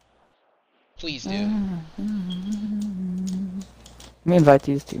 Please do. Let me invite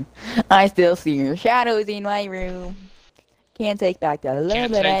these two. I still see your shadows in my room. Can't take back the love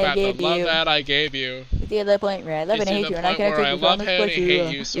Can't that take I back the gave love you. that I gave you. You see the point where I love You and see hate the you, and I point can't where take I you love from hate this you,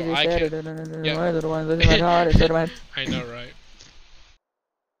 place so you I said can't. it. Yep. Why the ones in my heart instead of mine. I know, right?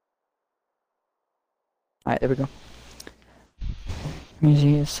 Alright, there we go.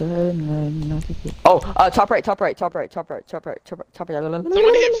 Oh, top right. Someone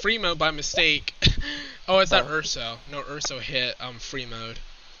hit free mode by mistake. Oh, it's that Oh. Urso. No, Urso hit free mode.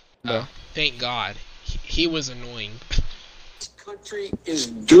 No. Thank God. He was annoying. This country is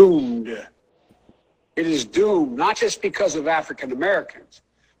doomed. It is doomed, not just because of African Americans,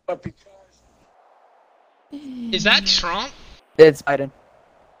 but because... Is that Trump? It's Biden.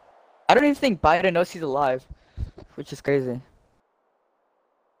 I don't even think Biden knows he's alive, which is crazy.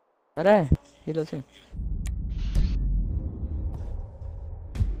 But hey, he does too.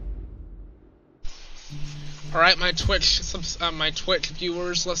 All right, my Twitch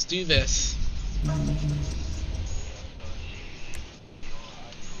viewers, let's do this.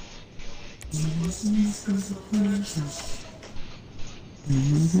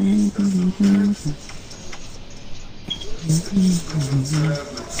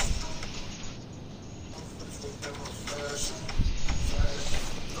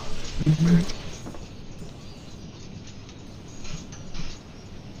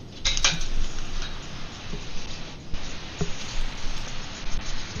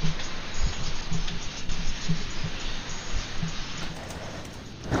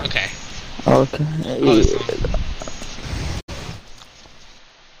 Okay. Okay. Oh, this song.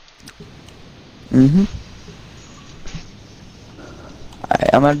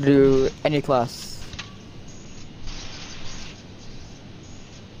 Alright, I'm gonna do any class.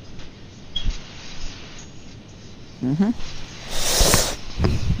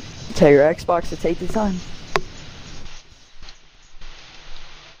 Tell your Xbox to take the time.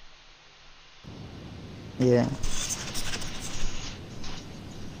 Yeah.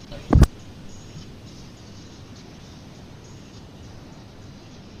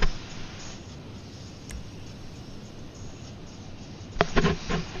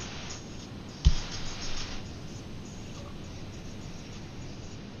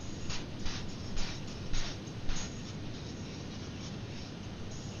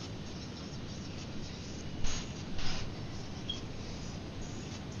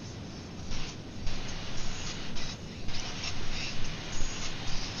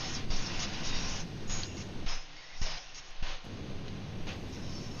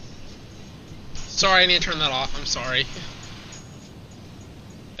 Sorry, I need to turn that off. I'm sorry.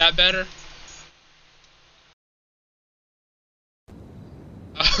 That better?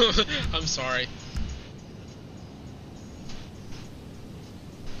 I'm sorry.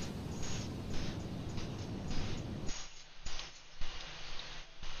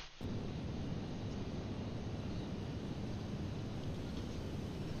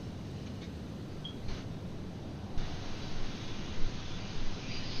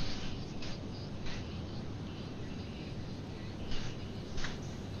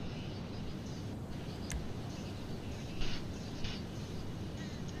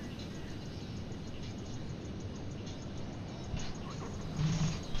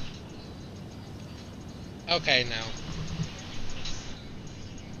 Okay, now.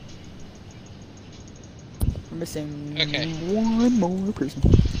 We're missing Okay. one more person.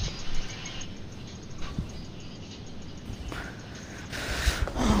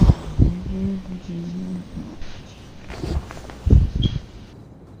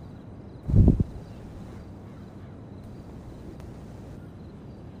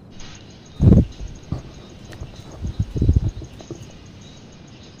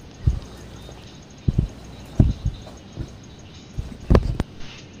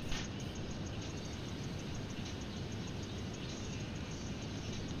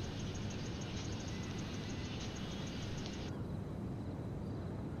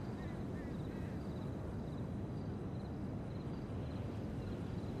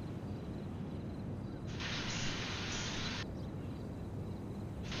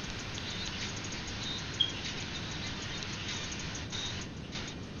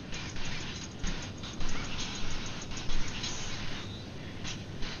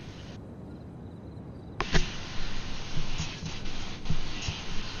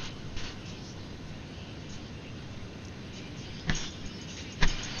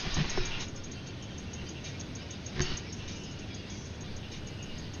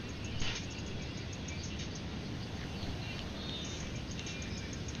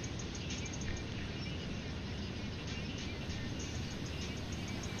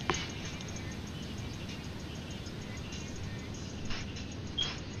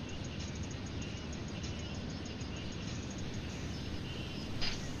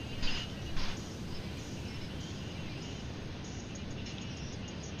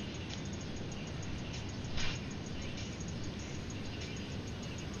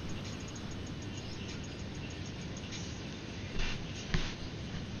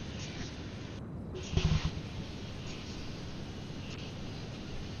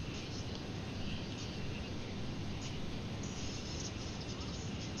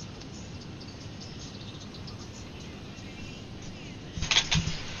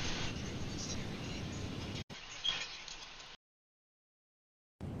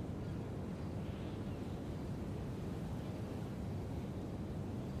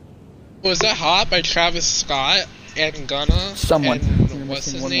 Was that Hot by Travis Scott and Gunna? Someone. And You're what's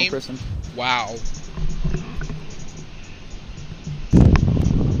missing his one name? more person. Wow.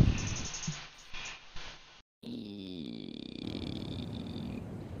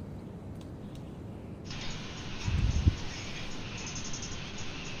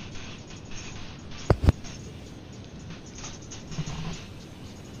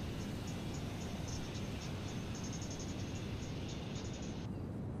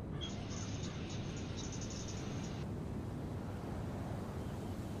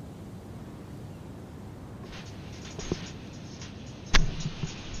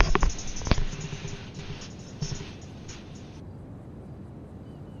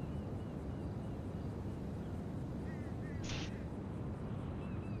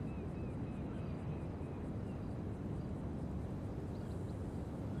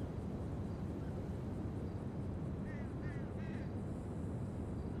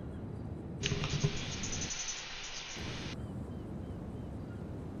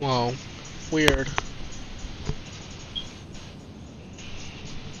 Whoa. Weird.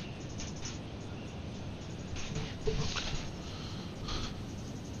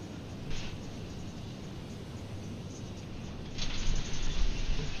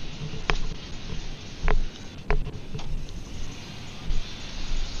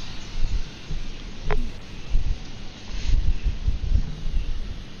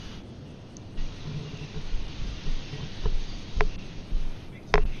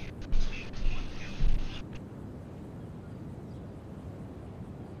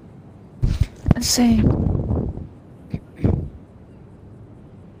 Let's see.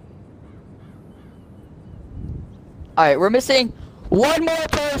 Alright, we're missing one more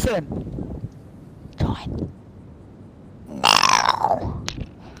person. Join. Now.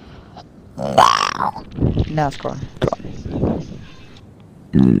 Now. NASCAR. Join.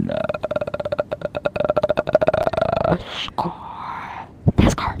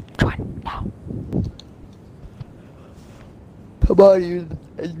 NASCAR. Join now. Come on, you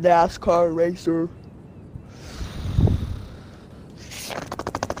NASCAR racer.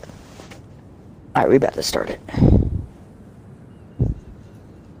 Alright, we about to start it.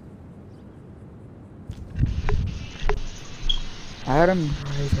 Adam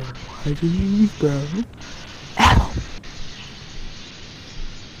Driver, what do you use, bro? Ow!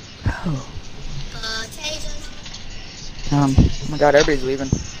 Oh. Oh my god, everybody's leaving.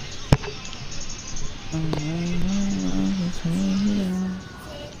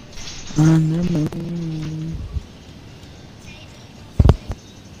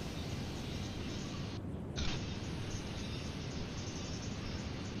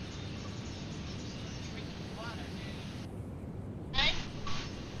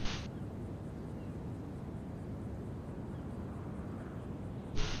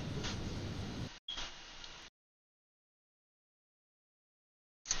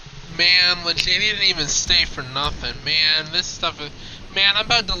 Man, legit, he didn't even stay for nothing. Man, this stuff is... Man, I'm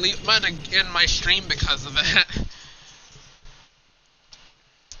about to leave... I'm about to end my stream because of that.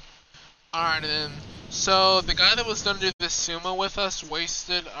 Alright then. So, the guy that was gonna do this sumo with us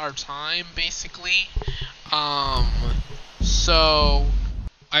wasted our time, basically. So...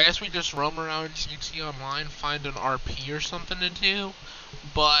 I guess we just roam around GT Online, find an RP or something to do.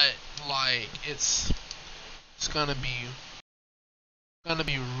 But, like, it's gonna be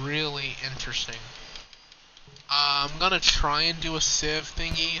really interesting. I'm gonna try and do a civ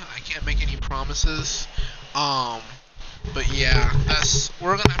thingy. I can't make any promises. But yeah,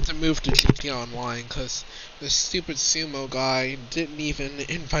 we're gonna have to move to GT Online because this stupid sumo guy didn't even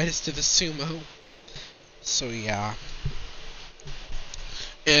invite us to the sumo. So yeah.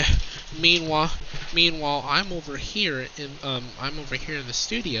 Meanwhile, I'm over here in the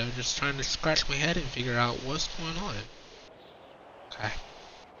studio just trying to scratch my head and figure out what's going on. Okay.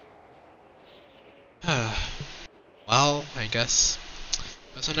 Well, I guess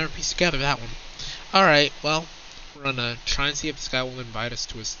I'll never piece together that one. Alright, well, we're gonna try and see if this guy will invite us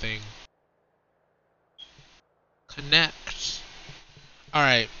to his thing. Connect.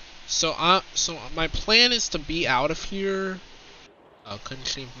 Alright, so my plan is to be out of here. Oh, couldn't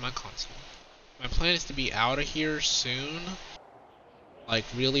stream from my console. My plan is to be out of here soon. Like,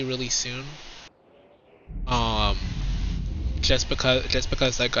 really soon. Just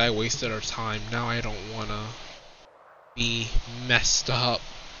because that guy wasted our time. Now I don't wanna be messed up.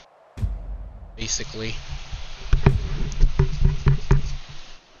 Basically.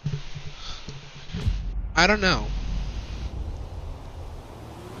 I don't know.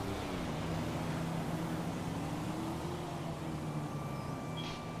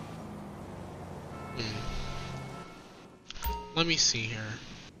 Let me see here.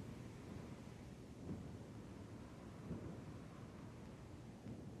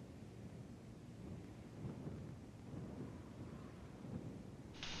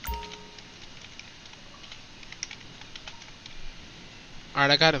 Alright,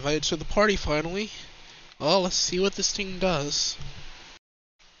 I got invited to the party finally. Well, let's see what this thing does.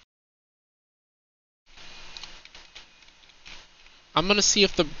 I'm gonna see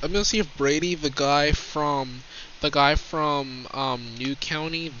if Brady, the guy from New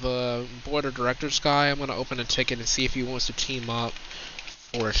County, the board of directors guy, I'm gonna open a ticket and see if he wants to team up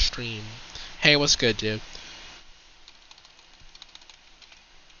for a stream. Hey, what's good, dude?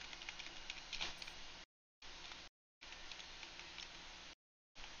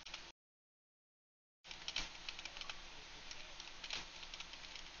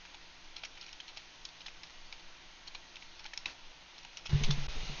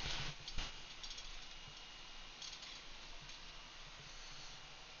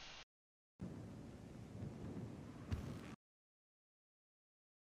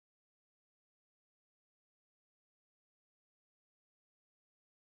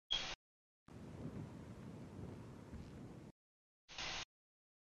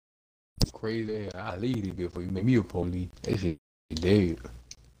 Crazy. I leave it before you make me a police. That shit dead.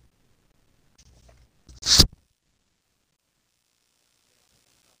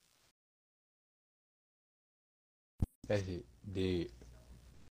 That shit dead.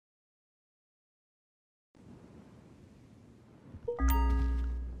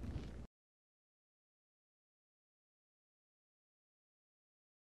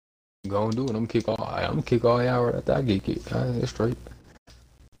 Gonna do it. I'm gonna kick all y'all right after I get kicked. That's straight.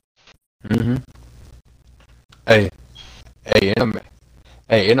 Hey,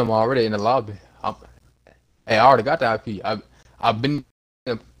 and I'm already in the lobby. I already got the IP. I've been,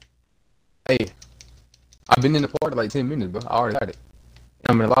 hey, I've been in the party like 10 minutes, bro. I already got it.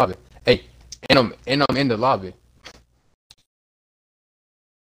 I'm in the lobby. Hey, and I'm in the lobby.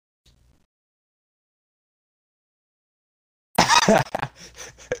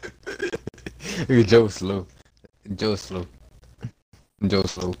 Joe slow. Joe slow. Joe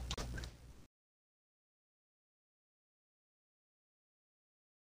slow.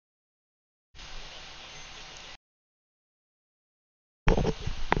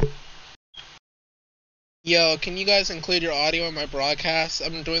 Yo, can you guys include your audio in my broadcast?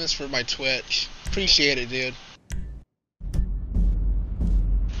 I'm doing this for my Twitch. Appreciate it, dude.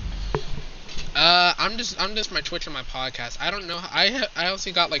 I'm just my Twitch and my podcast. I don't know. I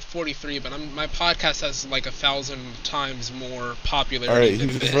only got like 43, but my podcast has like 1,000 times more popularity than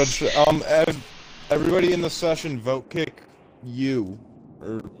this. Everybody in the session, vote kick you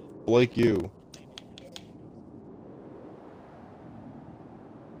or Blake you.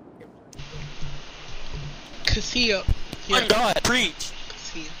 Casilla. My God, preach.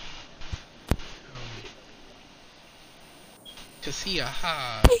 Casilla,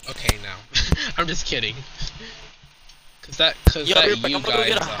 ha. Okay, now. I'm just kidding. Cause that Yo, you I'm gonna go guys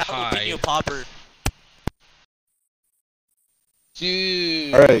get a a high. jalapeno popper.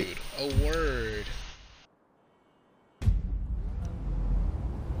 Dude, Alright. a word.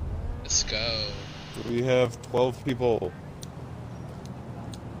 Let's go. We have 12 people.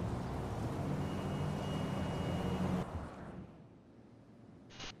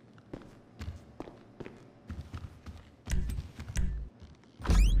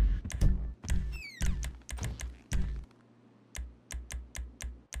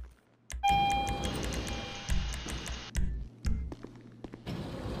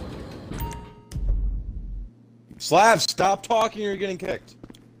 Slav, stop talking or you're getting kicked.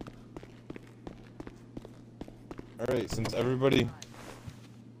 Alright, since everybody's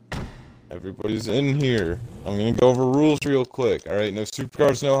in here, I'm gonna go over rules real quick. Alright, no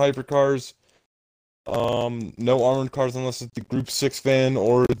supercars, no hypercars. No armored cars unless it's the Group 6 van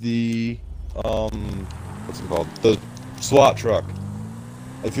or the, what's it called? The SWAT truck.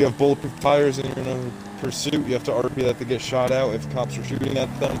 If you have bulletproof tires and you're in a pursuit, you have to RP that to get shot out if cops are shooting at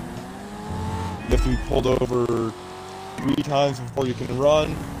them. You have to be pulled over 3 times before you can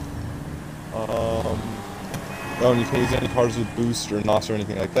run. And you can use any cars with boost or NOS or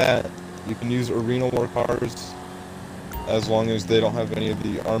anything like that. You can use arena war cars as long as they don't have any of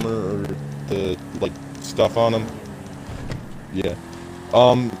the armor or the like stuff on them. Yeah.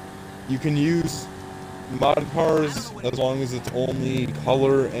 You can use mod cars as long as it's only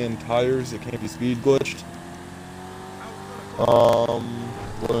color and tires. It can't be speed glitched.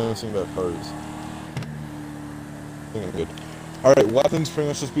 What am I saying about cars? I think I'm good. Alright, weapons pretty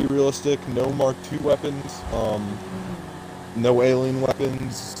much just be realistic. No Mark II weapons. No alien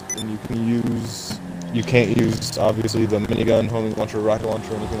weapons. And you can't use, obviously, the minigun, homing launcher, rocket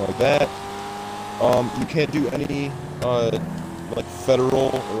launcher, or anything like that. You can't do any, like, federal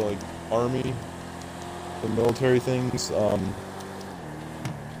or, like, army or military things.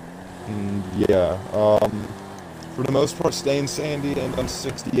 For For the most part, stay in Sandy and on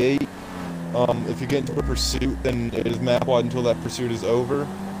 68. If you get into a pursuit, then it is map wide until that pursuit is over.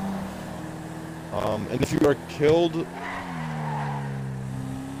 And if you are killed,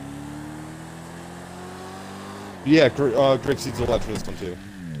 yeah, Grapeseed's allowed for this one too.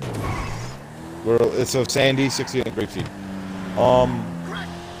 So Sandy, 68, and Grapeseed.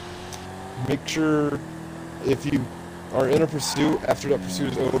 Make sure if you are in a pursuit, after that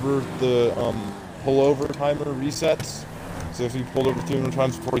pursuit is over, the pullover timer resets. So if you pulled over 300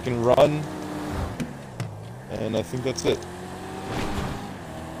 times before you can run. And I think that's it.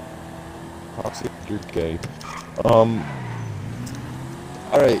 Toxic, you're gay. Alright,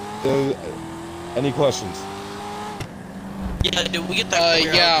 any questions? Yeah, did we get that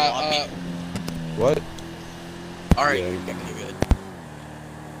clear out of the lobby? What? Alright, Yeah, you're good.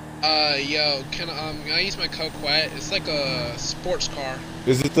 Yo, can I use my Coke Wet? It's like a sports car.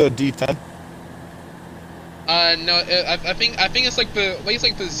 Is it the D10? No, I think it's like the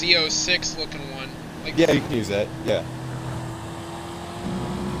Z06 looking one. Like, Yeah, you can use that, yeah.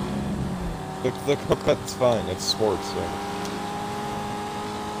 The Coke Wet's fine, it's sports, so.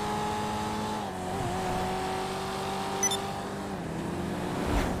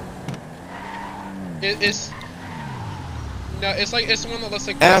 It's the one that looks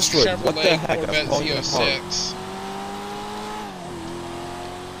like Asteroid, the what the Chevrolet heck? Corvette I'm falling Z06.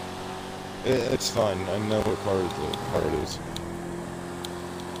 It's fine, I know what car it is.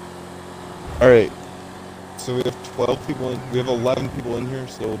 Alright. So we have 12 people we have 11 people in here,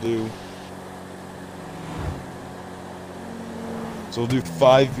 so we'll do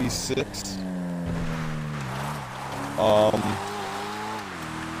 5v6.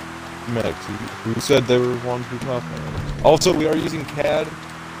 Medics, who said they were one to top? Also, we are using CAD.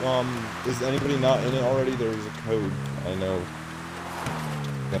 Is anybody not in it already? There's a code, I know.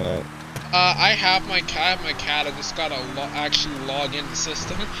 I have my CAD. I just gotta actually log in the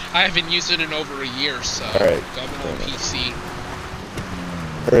system. I haven't used it in over a year, so Alright. Got it on PC.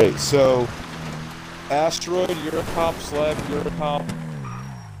 Alright, so Asteroid, you're a cop. Slab, you're a cop.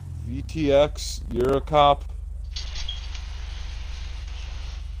 VTX, you're a cop.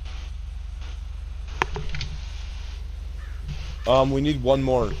 We need one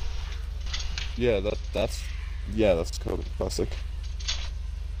more. Yeah, that's code classic.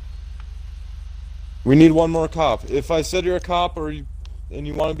 We need one more cop. If I said you're a cop and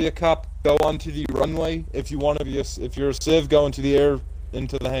you want to be a cop, go onto the runway. If you want to be if you're a civ, go into the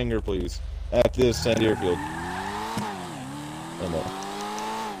hangar, please, at the Sandy Airfield.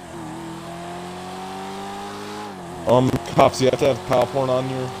 Cops, you have to have cop horn on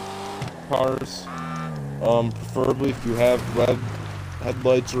your cars. Preferably if you have red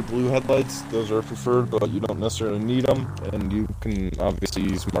headlights or blue headlights, those are preferred, but you don't necessarily need them, and you can obviously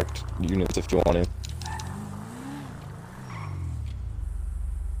use marked units if you want to.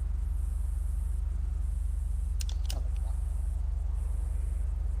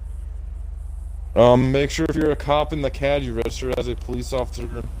 Make sure if you're a cop in the CAD, you register as a police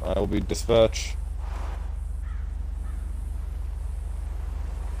officer. I will be dispatch.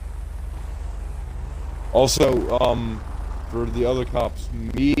 Also, for the other cops,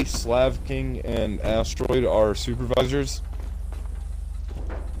 me, Slav King, and Asteroid are supervisors.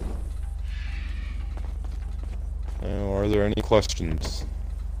 Now, are there any questions?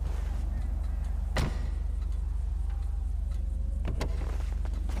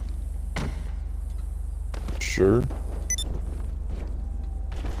 Sure.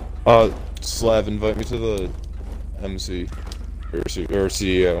 Slav, invite me to the MC or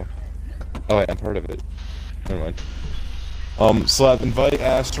CEO. Oh, I'm part of it. Never mind. Slap, invite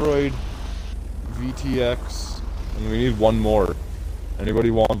Asteroid, VTX, and we need one more. Anybody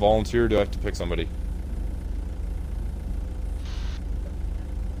want to volunteer, or do I have to pick somebody?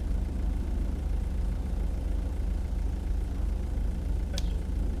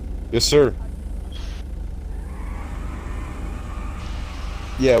 Yes, sir.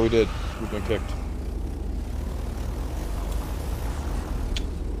 Yeah, we did. We've been kicked.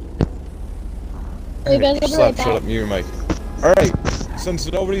 You guys will be right Shut back. up, mute your mic. Alright, since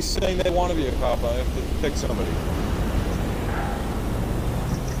nobody's saying they want to be a cop, I have to pick somebody.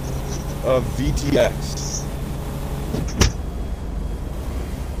 VTX.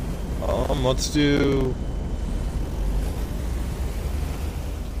 Let's do...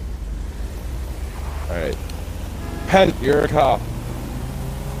 Alright. Pen, you're a cop.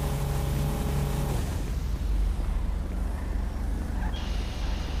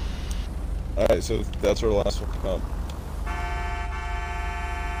 Alright, so that's our last one to come.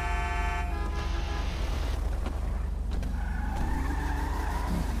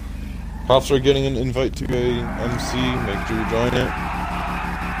 Cops are getting an invite to a MC. Make sure you join it.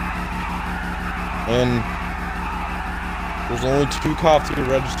 And there's only 2 cops who are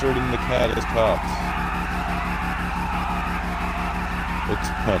registered in the CAD as cops. It's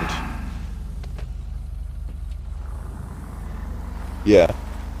Hunt. Yeah.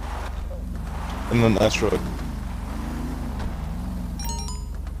 And then Asteroid.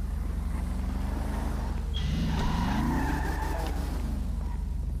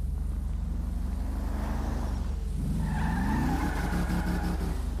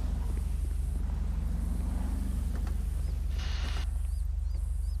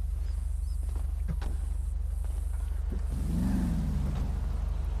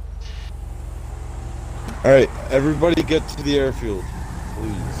 Alright, everybody get to the airfield,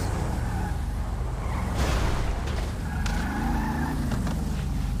 please.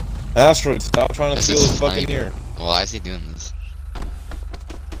 Asteroid, stop trying to steal his fucking ear. Why is he doing this?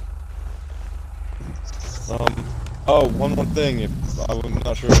 Oh, one more thing, I'm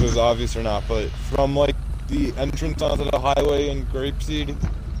not sure if it was obvious or not, but from, like, the entrance onto the highway in Grapeseed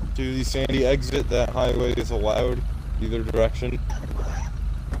to the Sandy exit, that highway is allowed, either direction.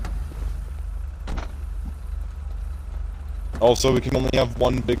 Also, we can only have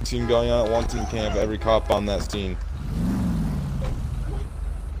one big scene going on at once, and we can't have every cop on that scene.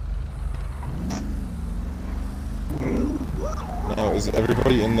 Now, is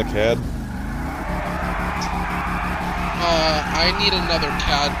everybody in the CAD? I need another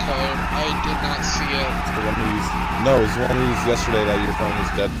CAD code. I did not see it. It's the one we used. No, it was the one we used yesterday that your phone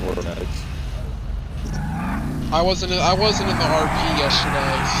was dead for, Maddox. I wasn't in the RP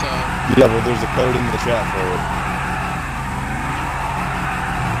yesterday, so. Yeah, well, there's a code in the chat for it.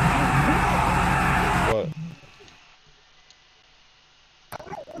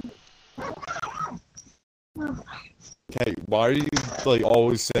 Okay, why are you, like,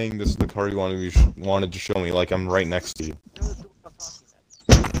 always saying this is the car you wanted to show me, like I'm right next to you?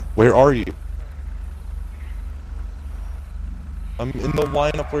 Where are you? I'm in the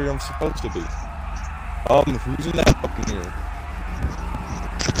lineup where I'm supposed to be. Who's in that fucking here?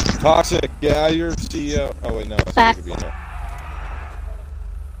 Toxic, yeah, you're CEO. Oh wait, no, it's not gonna be in there.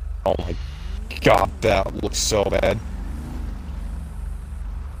 Oh my god, that looks so bad.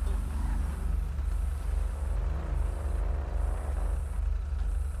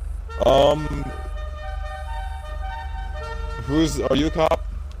 Are you a cop?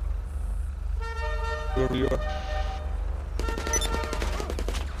 Whoever you are.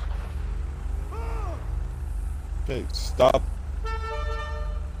 Okay, stop.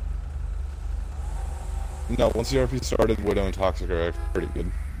 No, once the RP started, Widow and Toxic are pretty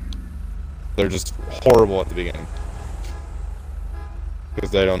good. They're just horrible at the beginning.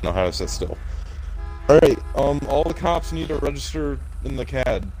 Because they don't know how to sit still. Alright, all the cops need to register in the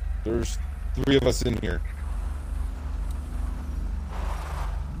CAD. There's 3 of us in here.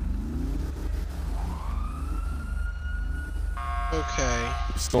 Okay.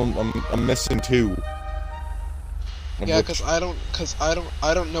 I'm missing 2. Yeah, because I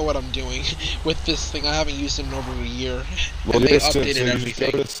don't know what I'm doing with this thing. I haven't used it in over a year, well, and they Civ, updated so you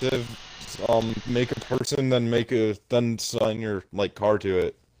everything. just go to Civ, make a person, then sign your car to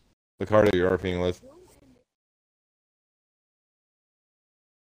it, the car that you're RPing with.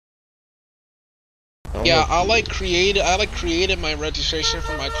 Yeah, I created my registration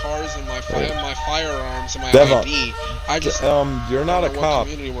for my cars and my firearms and my ID. I just you're not a cop.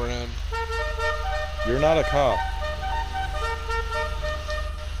 What community we're in. You're not a cop.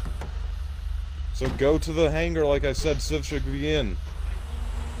 So go to the hangar, like I said. Civ should be in.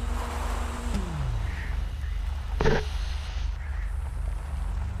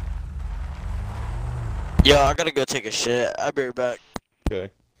 Yo, I gotta go take a shit. I'll be right back.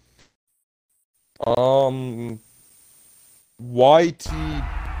 Okay. YT,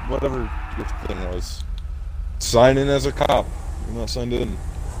 whatever your thing was. Sign in as a cop. You're not signed in.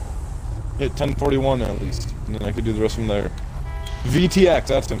 Hit 1041 at least, and then I could do the rest from there. VTX,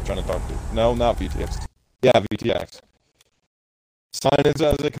 that's who I'm trying to talk to. No, not VTX. Yeah, VTX. Sign in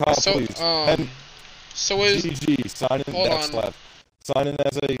as a cop, please. So is GG, sign in backslash. Sign in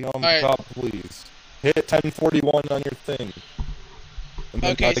as a cop, please. Hit 1041 on your thing. And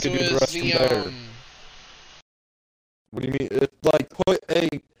then I could do the rest from there. What do you mean? Like, put a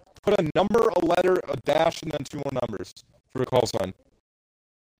number, a letter, a dash, and then 2 more numbers for a call sign.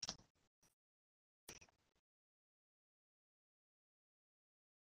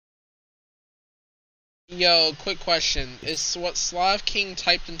 Yo, quick question. Is what Slav King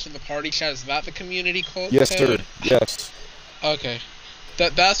typed into the party chat, is that the community code? Yes, sir. Yes. Okay.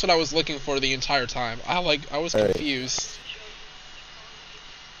 That's what I was looking for the entire time. I was confused.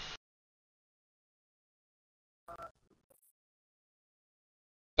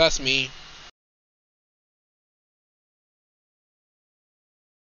 That's me.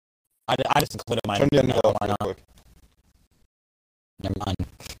 I just included mine. Turn your No, off why real not? quick. Never mind.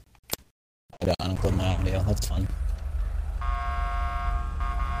 I don't include my audio. That's fun.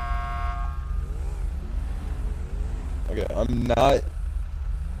 Okay, I'm not.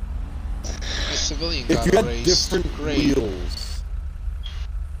 A civilian If got you had erased. different Great. wheels.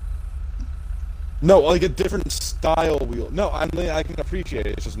 No, like a different style wheel. No, I mean, I can appreciate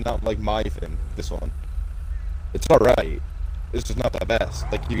it. It's just not like my thing. This one. It's alright. It's just not the best.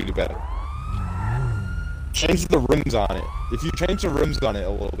 Like, you could do better. Change the rims on it. If you change the rims on it a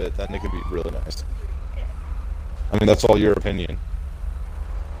little bit, then it could be really nice. I mean, that's all your opinion.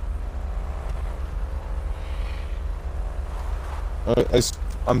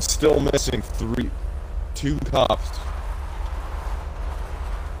 I'm still missing two cops.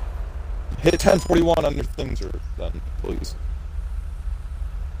 Hit 1041 on your things, then, please.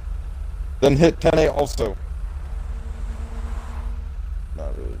 Then hit 10A also.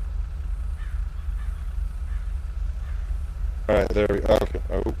 Not really. Alright, there we go. Okay.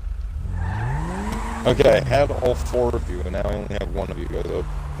 Oh. Okay, I had all 4 of you, and now I only have 1 of you guys up.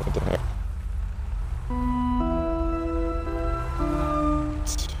 What the heck?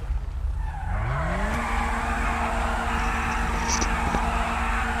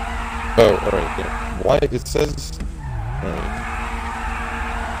 Oh, alright, yeah. Why? It says... Alright.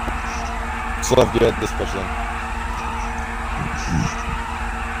 So I've got this much then.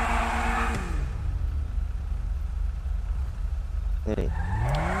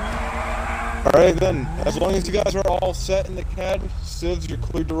 Alright then, as long as you guys are all set in the CAD, Civs, you're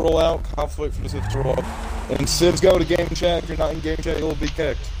cleared to roll out, cops wait for the Civs to roll up. And Civs go to game chat, if you're not in game chat, you'll be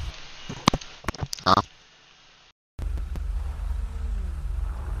kicked.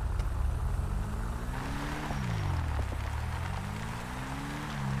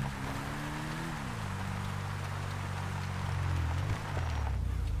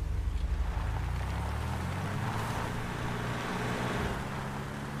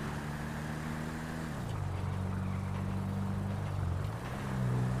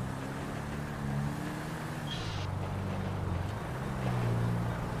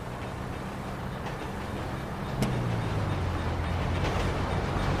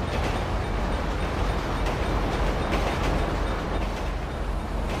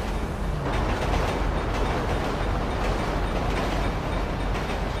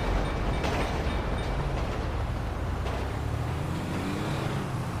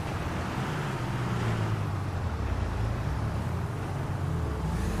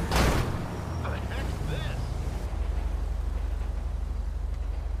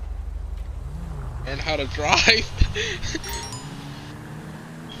 Learn how to drive.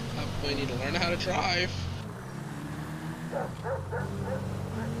 I need to learn how to drive.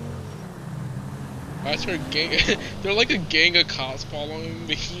 I swear, they're like a gang of cops following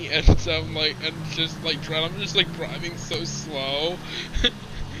me, and so I'm like, I'm just like driving so slow.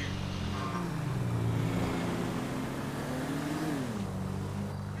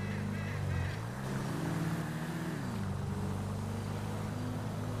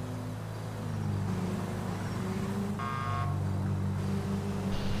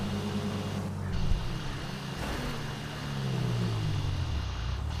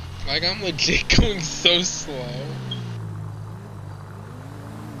 Like, I'm legit going so slow.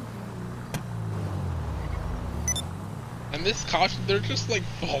 And this caution, they're just like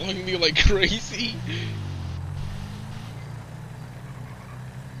following me like crazy.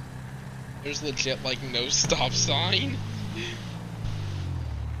 There's legit like no stop sign.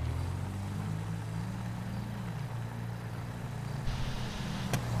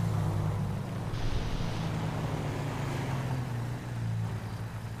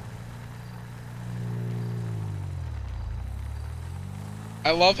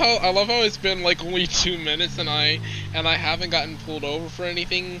 I love how it's been like only 2 minutes and I haven't gotten pulled over for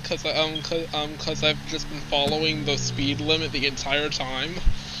anything cause I've just been following the speed limit the entire time,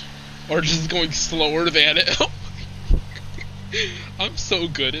 or just going slower than it. I'm so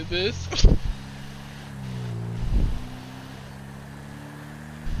good at this.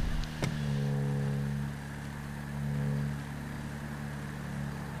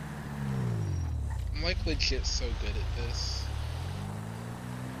 I'm like legit so good at this.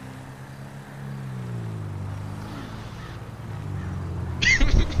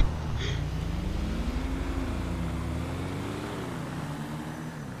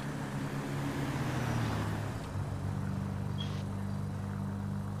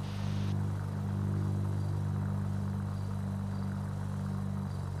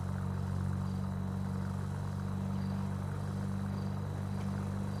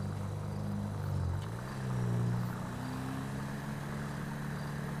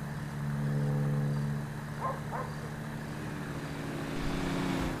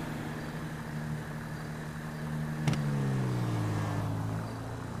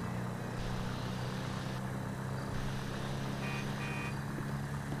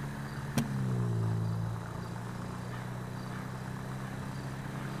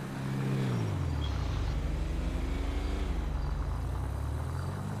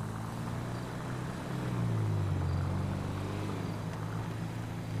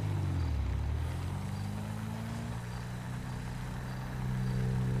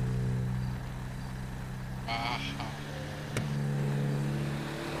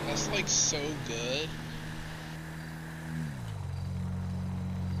 That's like so good.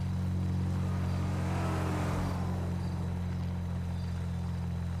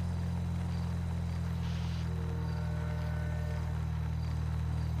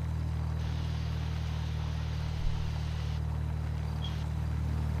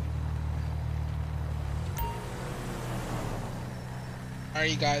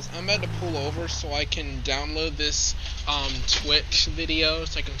 Alright, you guys, I'm about to pull over so I can download this Twitch video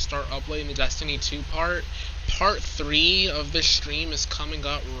so I can start uploading the Destiny 2 part. Part 3 of this stream is coming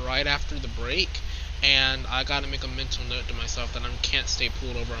up right after the break, and I gotta make a mental note to myself that I can't stay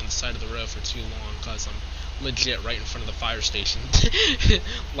pulled over on the side of the road for too long because I'm legit right in front of the fire station.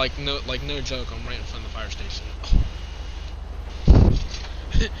 like no joke, I'm right in front of the fire station.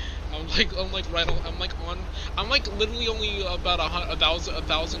 I'm like literally only about a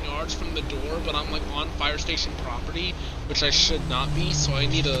thousand yards from the door, but I'm like on fire station property, which I should not be. So I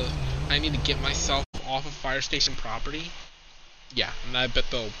need to get myself off of fire station property. Yeah, and I bet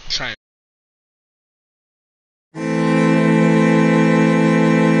they'll try.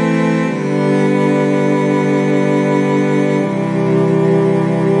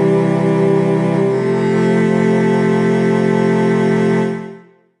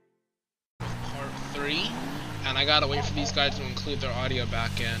 I gotta wait for these guys to include their audio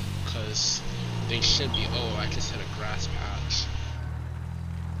back in, because they should be. Oh, I just hit a grass patch.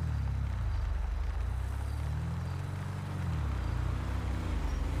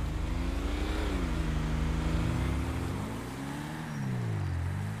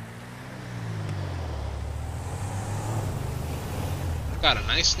 Got a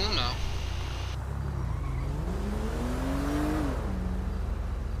nice limo.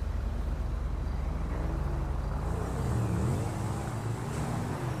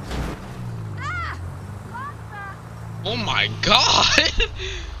 Oh my god!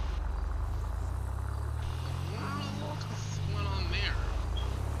 What's going on there?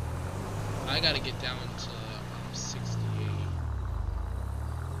 I gotta get down to 68.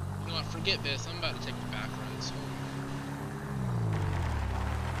 You know what, forget this. I'm about to take the back roads home.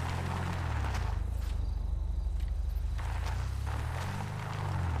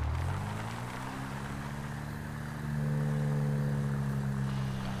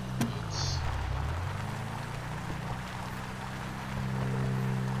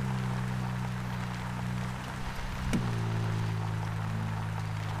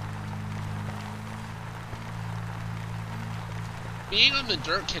 Being on the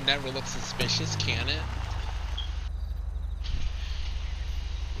dirt can never look suspicious, can it?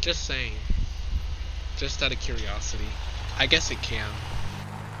 Just saying. Just out of curiosity. I guess it can.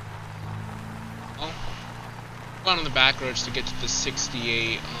 Oh. I'm going on the back roads to get to the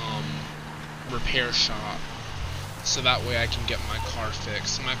 68 repair shop. So that way I can get my car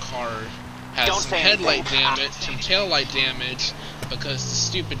fixed. My car has some headlight damage, some taillight damage, because the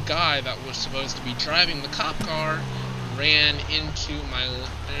stupid guy that was supposed to be driving the cop car ran into my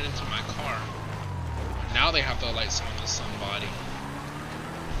car. Now they have the lights on to somebody.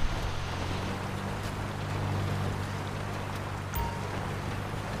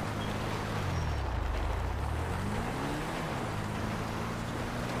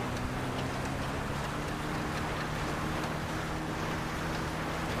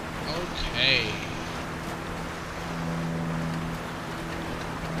 Okay.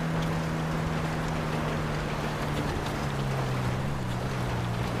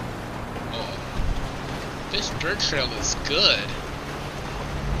 This dirt trail is good.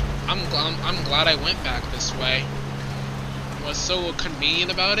 I'm glad I went back this way. What's so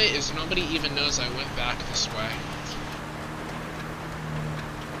convenient about it is nobody even knows I went back this way.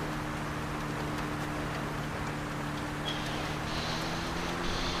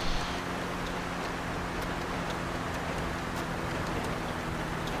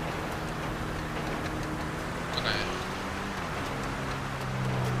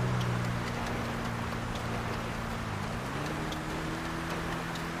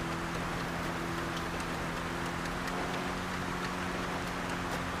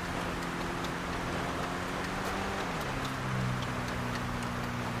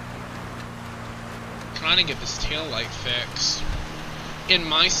 Trying to get this taillight fixed. In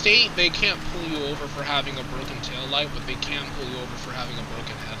my state, they can't pull you over for having a broken taillight, but they can pull you over for having a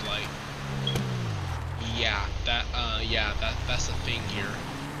broken headlight. Yeah, that's a thing here.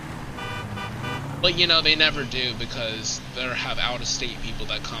 But you know, they never do because they have out-of-state people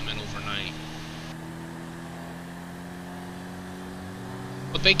that come in overnight.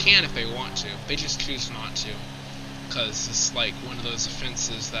 But they can if they want to. They just choose not to. Because it's like one of those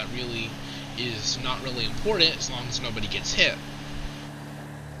offenses that really is not really important as long as nobody gets hit.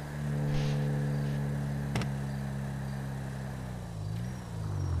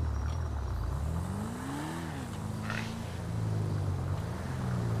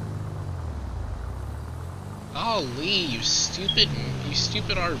 Golly, you stupid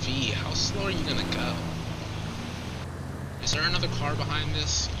RV. How slow are you gonna go? Is there another car behind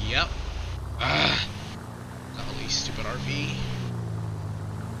this? Yep. Ah. Golly, stupid RV.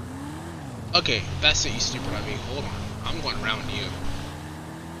 Okay, that's it, you stupid RV. Hold on. I'm going around you.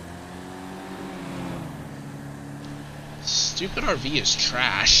 Stupid RV is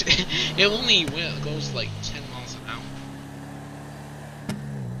trash. It only goes like 10 miles an hour.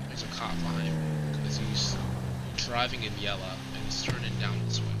 There's a cop behind me because he's driving in yellow and he's turning down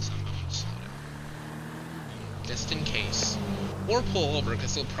this way, so I'm going to slow down. Just in case. Or pull over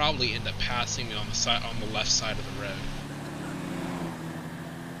because he'll probably end up passing me on the left side of the road.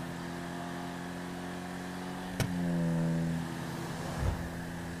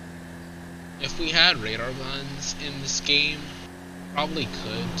 If we had radar guns in this game, probably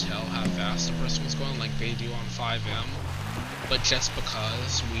could tell how fast a person was going like they do on 5M, but just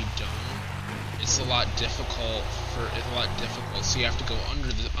because we don't, it's a lot difficult, so you have to go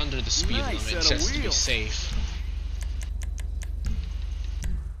under the speed limit just to be safe.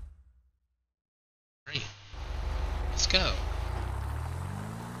 Right. Let's go.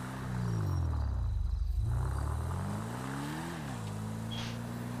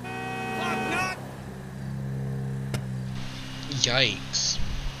 Yikes.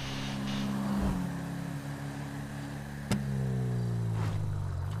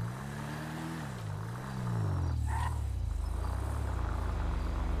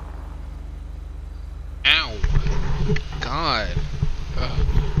 Ow. God. Ugh.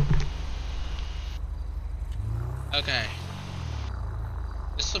 Okay.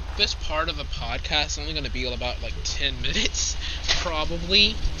 This part of the podcast is only going to be about like 10 minutes,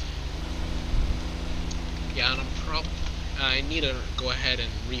 probably. Yeah, and I need to go ahead and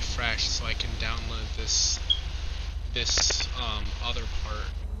refresh so I can download this other part.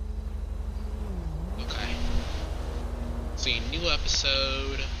 Okay. See, new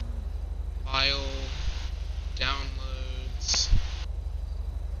episode, file, downloads,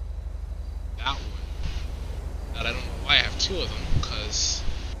 that one. That I don't know why I have two of them, because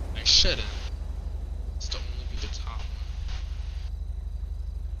I shouldn't. It's to only be the top one.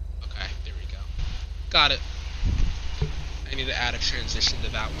 Okay, there we go. Got it. I need to add a transition to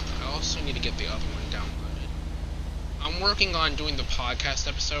that one. I also need to get the other one downloaded. I'm working on doing the podcast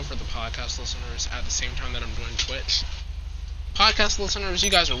episode for the podcast listeners at the same time that I'm doing Twitch. Podcast listeners, you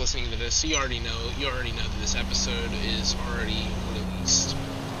guys are listening to this, so you already know that this episode is already released.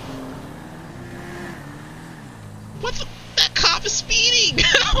 What the? That cop is speeding!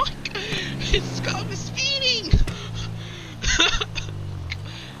 Oh my God. This cop is speeding!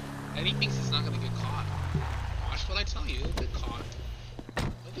 And he thinks he's not gonna get caught. Watch what I tell you, he'll get caught.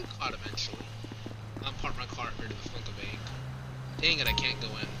 He'll get caught eventually. I'll park my car here to the flank of bank. Dang it, I can't go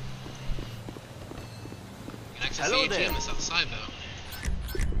in. You can access the ATM, it's outside though.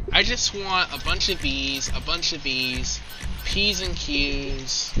 I just want a bunch of B's, P's and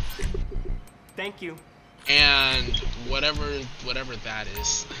Q's. Thank you. And whatever that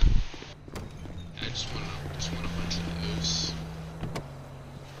is. I just want a bunch of those.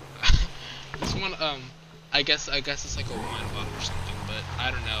 Just want I guess it's like a wine bottle or something, but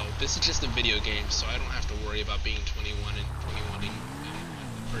I don't know. This is just a video game, so I don't have to worry about being 21 and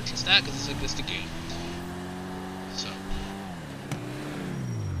purchase that because it's just a game. So,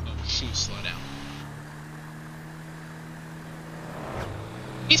 oh shoot, slow down.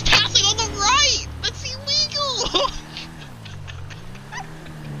 He's passing on the right. That's illegal.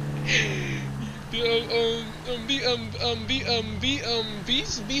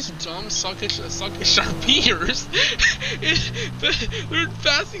 These dumb suckish RPers, they're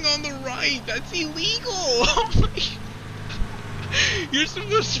passing on the right. That's illegal. Oh my God. You're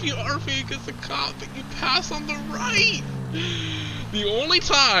supposed to be RPing as a cop, but you pass on the right. The only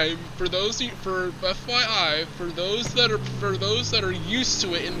time, for FYI, for those that are used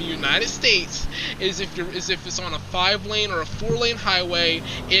to it in the United States, is if it's on a 5-lane or a 4-lane highway,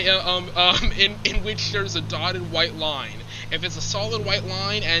 in which there's a dotted white line. If it's a solid white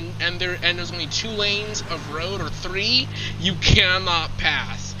line and there's only 2 lanes of road or 3, you cannot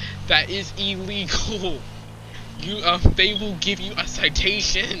pass. That is illegal. They will give you a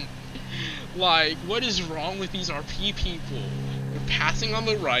citation. Like, what is wrong with these RP people? They're passing on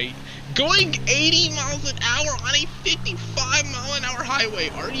the right, going 80 miles an hour on a 55-mile-an-hour highway.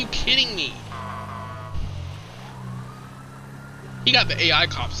 Are you kidding me? He got the AI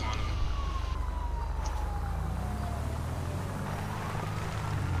cops on him.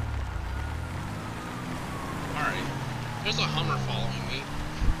 There's a Hummer following me.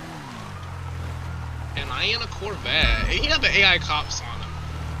 And I ain't a Corvette. He got the AI cops on him.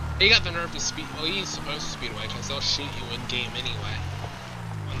 He got the nerve to speed. Well, he's supposed to speed away because they'll shoot you in game anyway.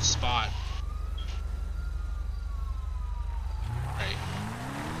 On the spot. Right.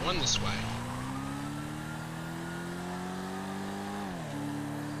 One this way.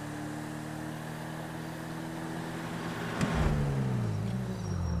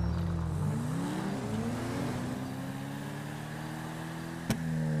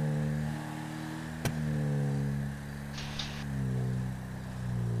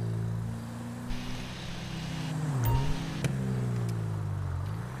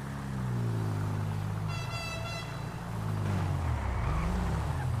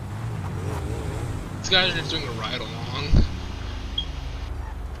 Guys are just doing a ride along.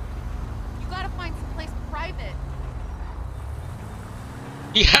 You gotta find someplace private.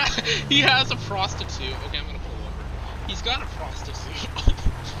 Yeah, he has a prostitute. Okay, I'm gonna pull over. He's got a prostitute.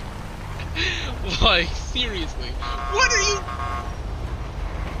 Like, seriously. What are you?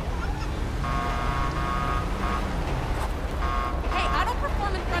 Hey, I don't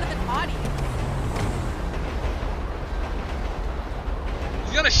perform in front of an audience.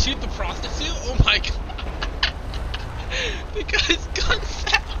 He's gonna shoot the prostitute? Oh my god. They got his guns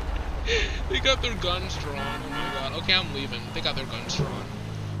out. They got their guns drawn. Oh my god. Okay, I'm leaving. They got their guns drawn.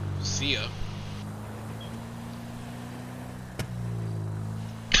 See ya.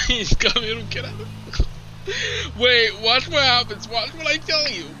 He's coming. Get out of it. Wait, watch what happens. Watch what I tell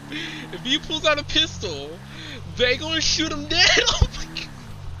you. If he pulls out a pistol, they gonna shoot him dead. Oh my god.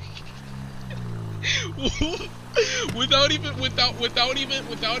 Without even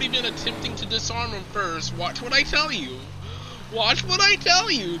attempting to disarm him first. Watch what I tell you. Watch what I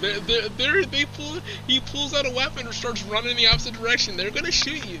tell you. He pulls out a weapon or starts running in the opposite direction. They're gonna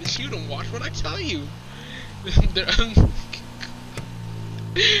shoot you. Shoot him. Watch what I tell you. This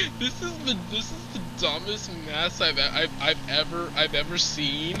is the dumbest mess I've ever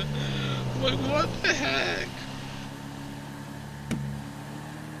seen. Like, what the heck?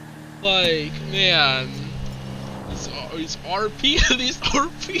 Like, man. These RP, these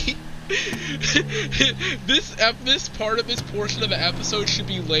RP. This part of this portion of the episode should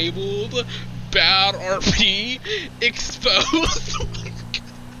be labeled "Bad RP Exposed."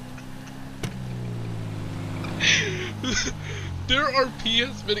 Their RP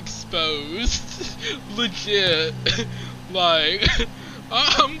has been exposed. Legit. Like,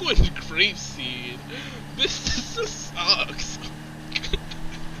 I'm going to Grapeseed. This just sucks.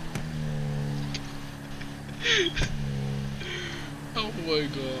 Oh my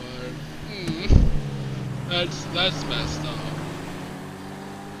god. That's messed up.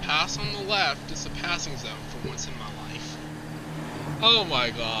 Pass on the left is a passing zone for once in my life. Oh my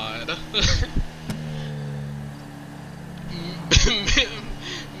god.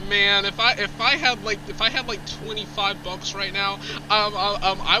 Man, if I had like $25 right now,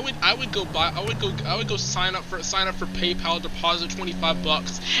 I would go sign up for PayPal, deposit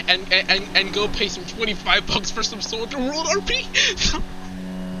 $25 and go pay some $25 for some Soldier World RP.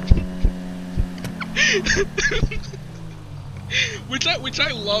 which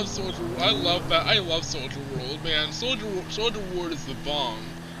I love Soldier. I love that. I love Soldier World, man. Soldier World is the bomb.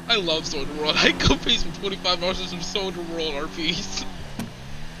 I love Soldier World. I'd go pay some $25 for some Soldier World RPs.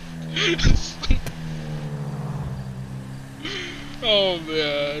 Oh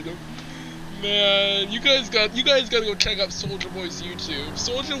man, you guys gotta go check out Soldier Boy's YouTube.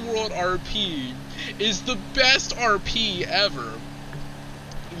 Soldier World RP is the best RP ever.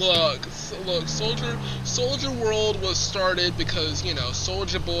 Look, Soldier World was started because, you know,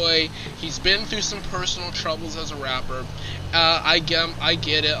 Soldier Boy, he's been through some personal troubles as a rapper. I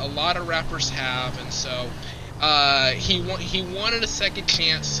get it. A lot of rappers have, and so he wanted a second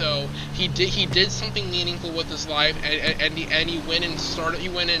chance. So he did something meaningful with his life, and he went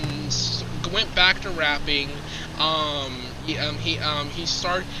back to rapping. He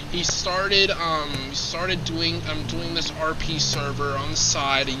started doing this RP server on the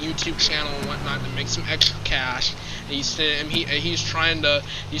side, a YouTube channel and whatnot, to make some extra cash. And he's trying to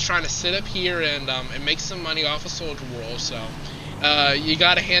sit up here and make some money off of Soldier World. So you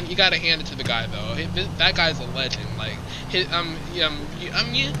gotta hand it to the guy though. That guy's a legend. Like in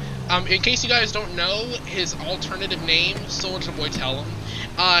case you guys don't know, his alternative name, Soldier Boy Tell him,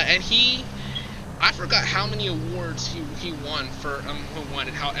 and I forgot how many awards he won for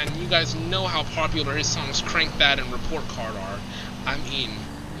and you guys know how popular his songs "Crank That" and "Report Card" are. I mean,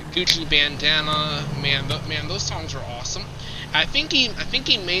 Gucci Bandana, man, those songs are awesome. I think he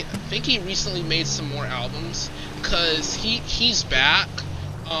recently made some more albums, cause he's back.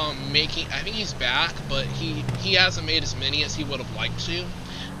 making. I think he's back, but he hasn't made as many as he would have liked to.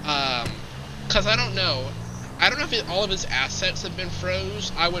 Cause I don't know if all of his assets have been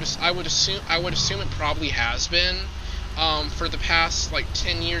froze. I would assume it probably has been, for the past like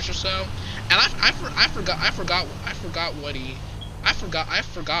 10 years or so. And I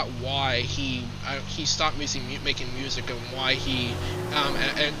forgot why he stopped making music, and why he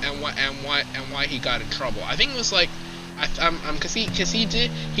why he got in trouble. I think it was like because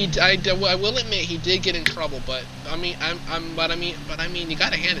I will admit he did get in trouble, but I mean you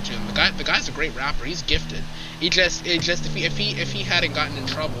gotta hand it to him. The guy's a great rapper. He's gifted. If he hadn't gotten in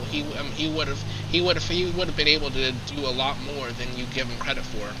trouble, he would have been able to do a lot more than you give him credit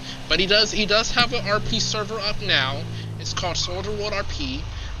for. But he does have an RP server up now. It's called Soldier World RP.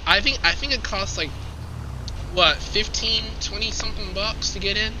 I think it costs like what, 15, 20 something bucks to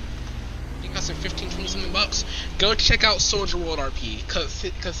get in. I think that's like 15, 20 something bucks. Go check out Soldier World RP, cause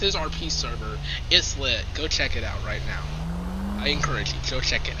his RP server is lit. Go check it out right now. I encourage you, go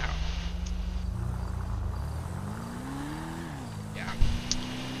check it out. Yeah.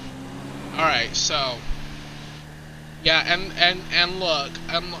 All right, so yeah, and look,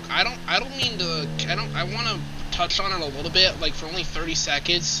 I want to touch on it a little bit, like for only 30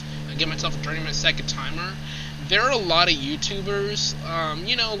 seconds. I give myself a 30-second timer. There are a lot of YouTubers,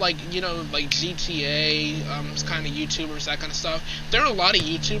 like GTA, kind of YouTubers, that kind of stuff. There are a lot of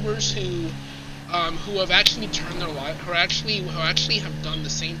YouTubers who have actually turned their life, who actually have done the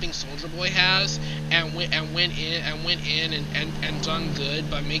same thing Soulja Boy has, and went in and done good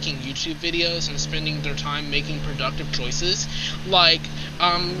by making YouTube videos and spending their time making productive choices. Like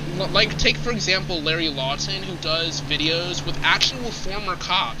take for example Larry Lawton, who does videos with actual former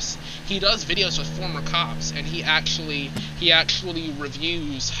cops. He does videos with former cops, and he actually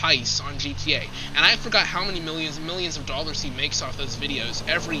reviews heists on GTA. And I forgot how many millions of dollars he makes off those videos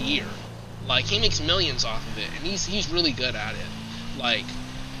every year. Like, he makes millions off of it, and he's really good at it. Like,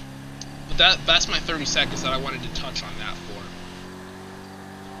 but that's my 30 seconds that I wanted to touch on that for.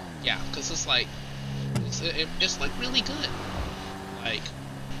 Yeah, because it's like, it's like really good. Like,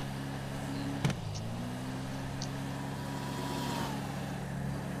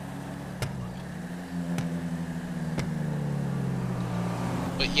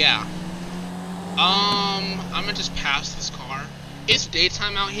 but yeah, I'm gonna just pass this car. It's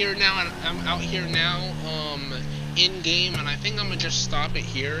daytime out here now, and I'm out here now, in game, and I think I'm gonna just stop it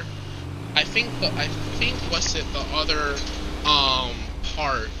here. I think the other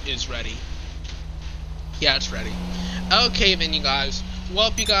part is ready. Yeah, it's ready. Okay then, you guys.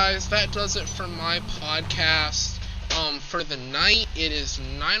 Well, you guys, that does it for my podcast. For the night, it is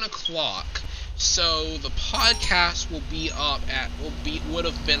 9 o'clock. So the podcast would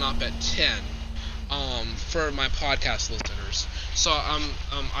have been up at 10, for my podcast listeners. So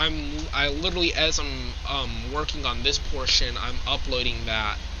I literally, as I'm working on this portion, I'm uploading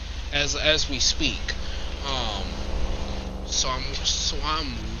that as we speak. So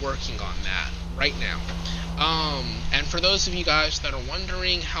I'm working on that right now. And for those of you guys that are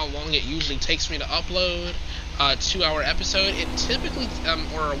wondering how long it usually takes me to upload a 2-hour episode, it typically,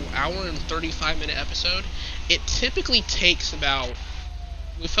 or an hour and 35-minute episode, it typically takes about,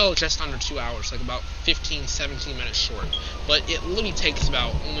 we fell just under 2 hours, like about 15-17 minutes short, but it literally takes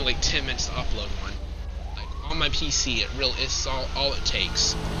about only like 10 minutes to upload one. Like, on my PC, it's all it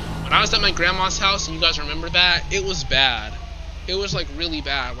takes. When I was at my grandma's house, and you guys remember that, it was bad. It was like really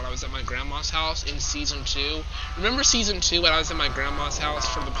bad when I was at my grandma's house in season 2. Remember season 2 when I was at my grandma's house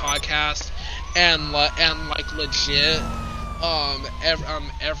for the podcast, and like legit,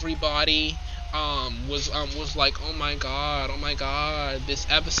 everybody was like, oh my god, this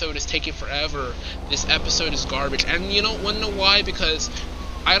episode is taking forever. This episode is garbage. And you don't want to know why? Because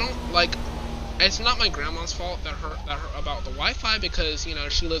I don't like. It's not my grandma's fault that her about the Wi-Fi, because you know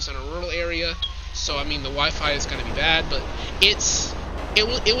she lives in a rural area. So I mean the Wi-Fi is gonna be bad, but it's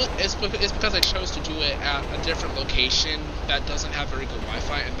because I chose to do it at a different location that doesn't have very good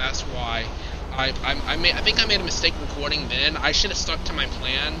Wi-Fi, and that's why I think I made a mistake recording then. I should have stuck to my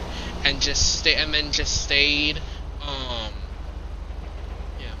plan and just stayed.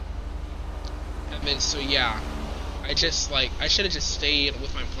 Yeah. And then so yeah, I should have just stayed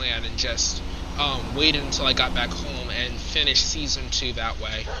with my plan and just waited until I got back home and finished season 2 that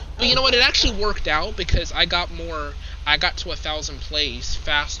way. But you know what? It actually worked out because I got to 1,000 plays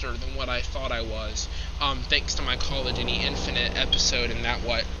faster than what I thought I was. Thanks to my Call of Duty Infinite episode and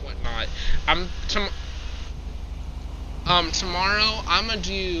whatnot. Tomorrow I'm gonna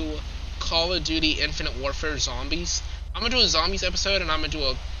do Call of Duty Infinite Warfare Zombies. I'm gonna do a zombies episode and I'm gonna do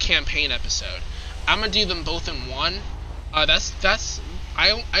a campaign episode. I'm gonna do them both in one. That's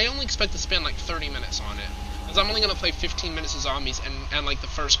I only expect to spend like 30 minutes on it, because I'm only gonna play 15 minutes of zombies and like the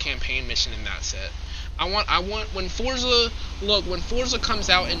first campaign mission, and that's it. I want when Forza comes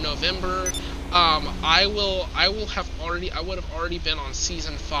out in November, I would have already been on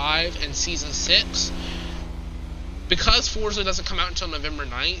season 5 and season 6. Because Forza doesn't come out until November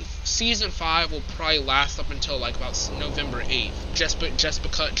 9th, season 5 will probably last up until like about November 8th, just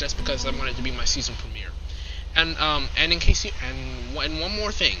because I want it to be my season premiere. And one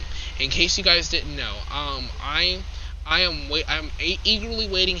more thing, in case you guys didn't know, I'm eagerly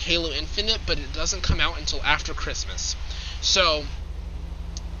waiting Halo Infinite, but it doesn't come out until after Christmas. So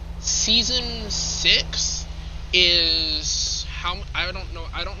season 6 is I don't know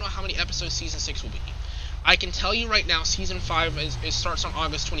how many episodes season 6 will be. I can tell you right now, season 5 starts on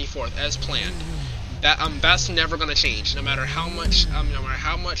August 24th as planned. That's never gonna change, no matter how much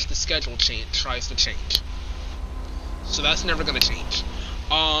the schedule tries to change. So that's never gonna change.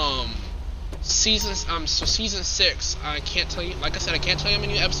 Season 6, I can't tell you. Like I said, I can't tell you how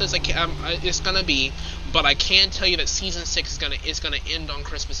many episodes it's gonna be, but I can tell you that season 6 is gonna end on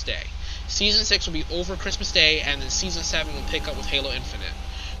Christmas Day. Season 6 will be over Christmas Day, and then season 7 will pick up with Halo Infinite.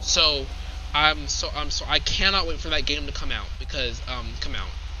 So I cannot wait for that game to come out, because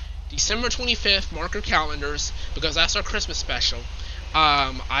December 25th, mark your calendars, because that's our Christmas special.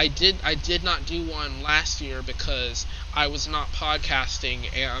 I did not do one last year because I was not podcasting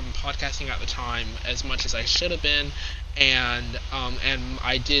at the time as much as I should have been, and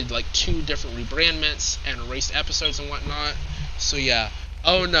I did like 2 different rebrandments and erased episodes and whatnot. So yeah.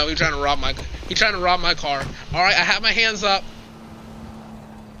 Oh no, he's trying to rob my car. All right, I have my hands up.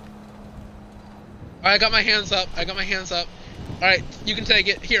 All right, I got my hands up. All right, you can take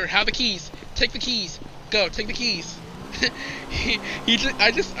it. Here, have the keys. Take the keys. Go, take the keys.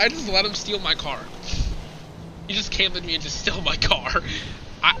 I just let him steal my car. He just came at me and just stole my car.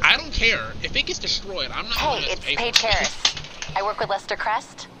 I don't care if it gets destroyed. I'm not. Hey, it's Paige Harris. I work with Lester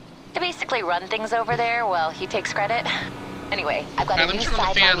Crest. I basically run things over there while he takes credit. Anyway, I've got a new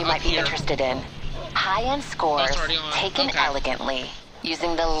sideline you might be interested in. High-end scores taken elegantly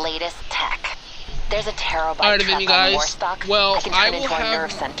using the latest tech. There's a terabyte truck on the Warstock. Well, I can turn into a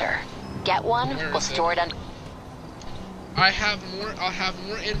nerve center. Get one, we'll store it on. I'll have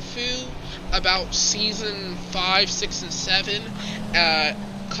more info about season 5, 6, and 7.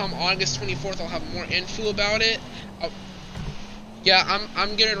 Come August 24th, I'll have more info about it. Yeah,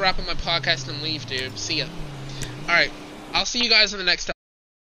 I'm gonna wrap up my podcast and leave, dude. See ya. All right, I'll see you guys in the next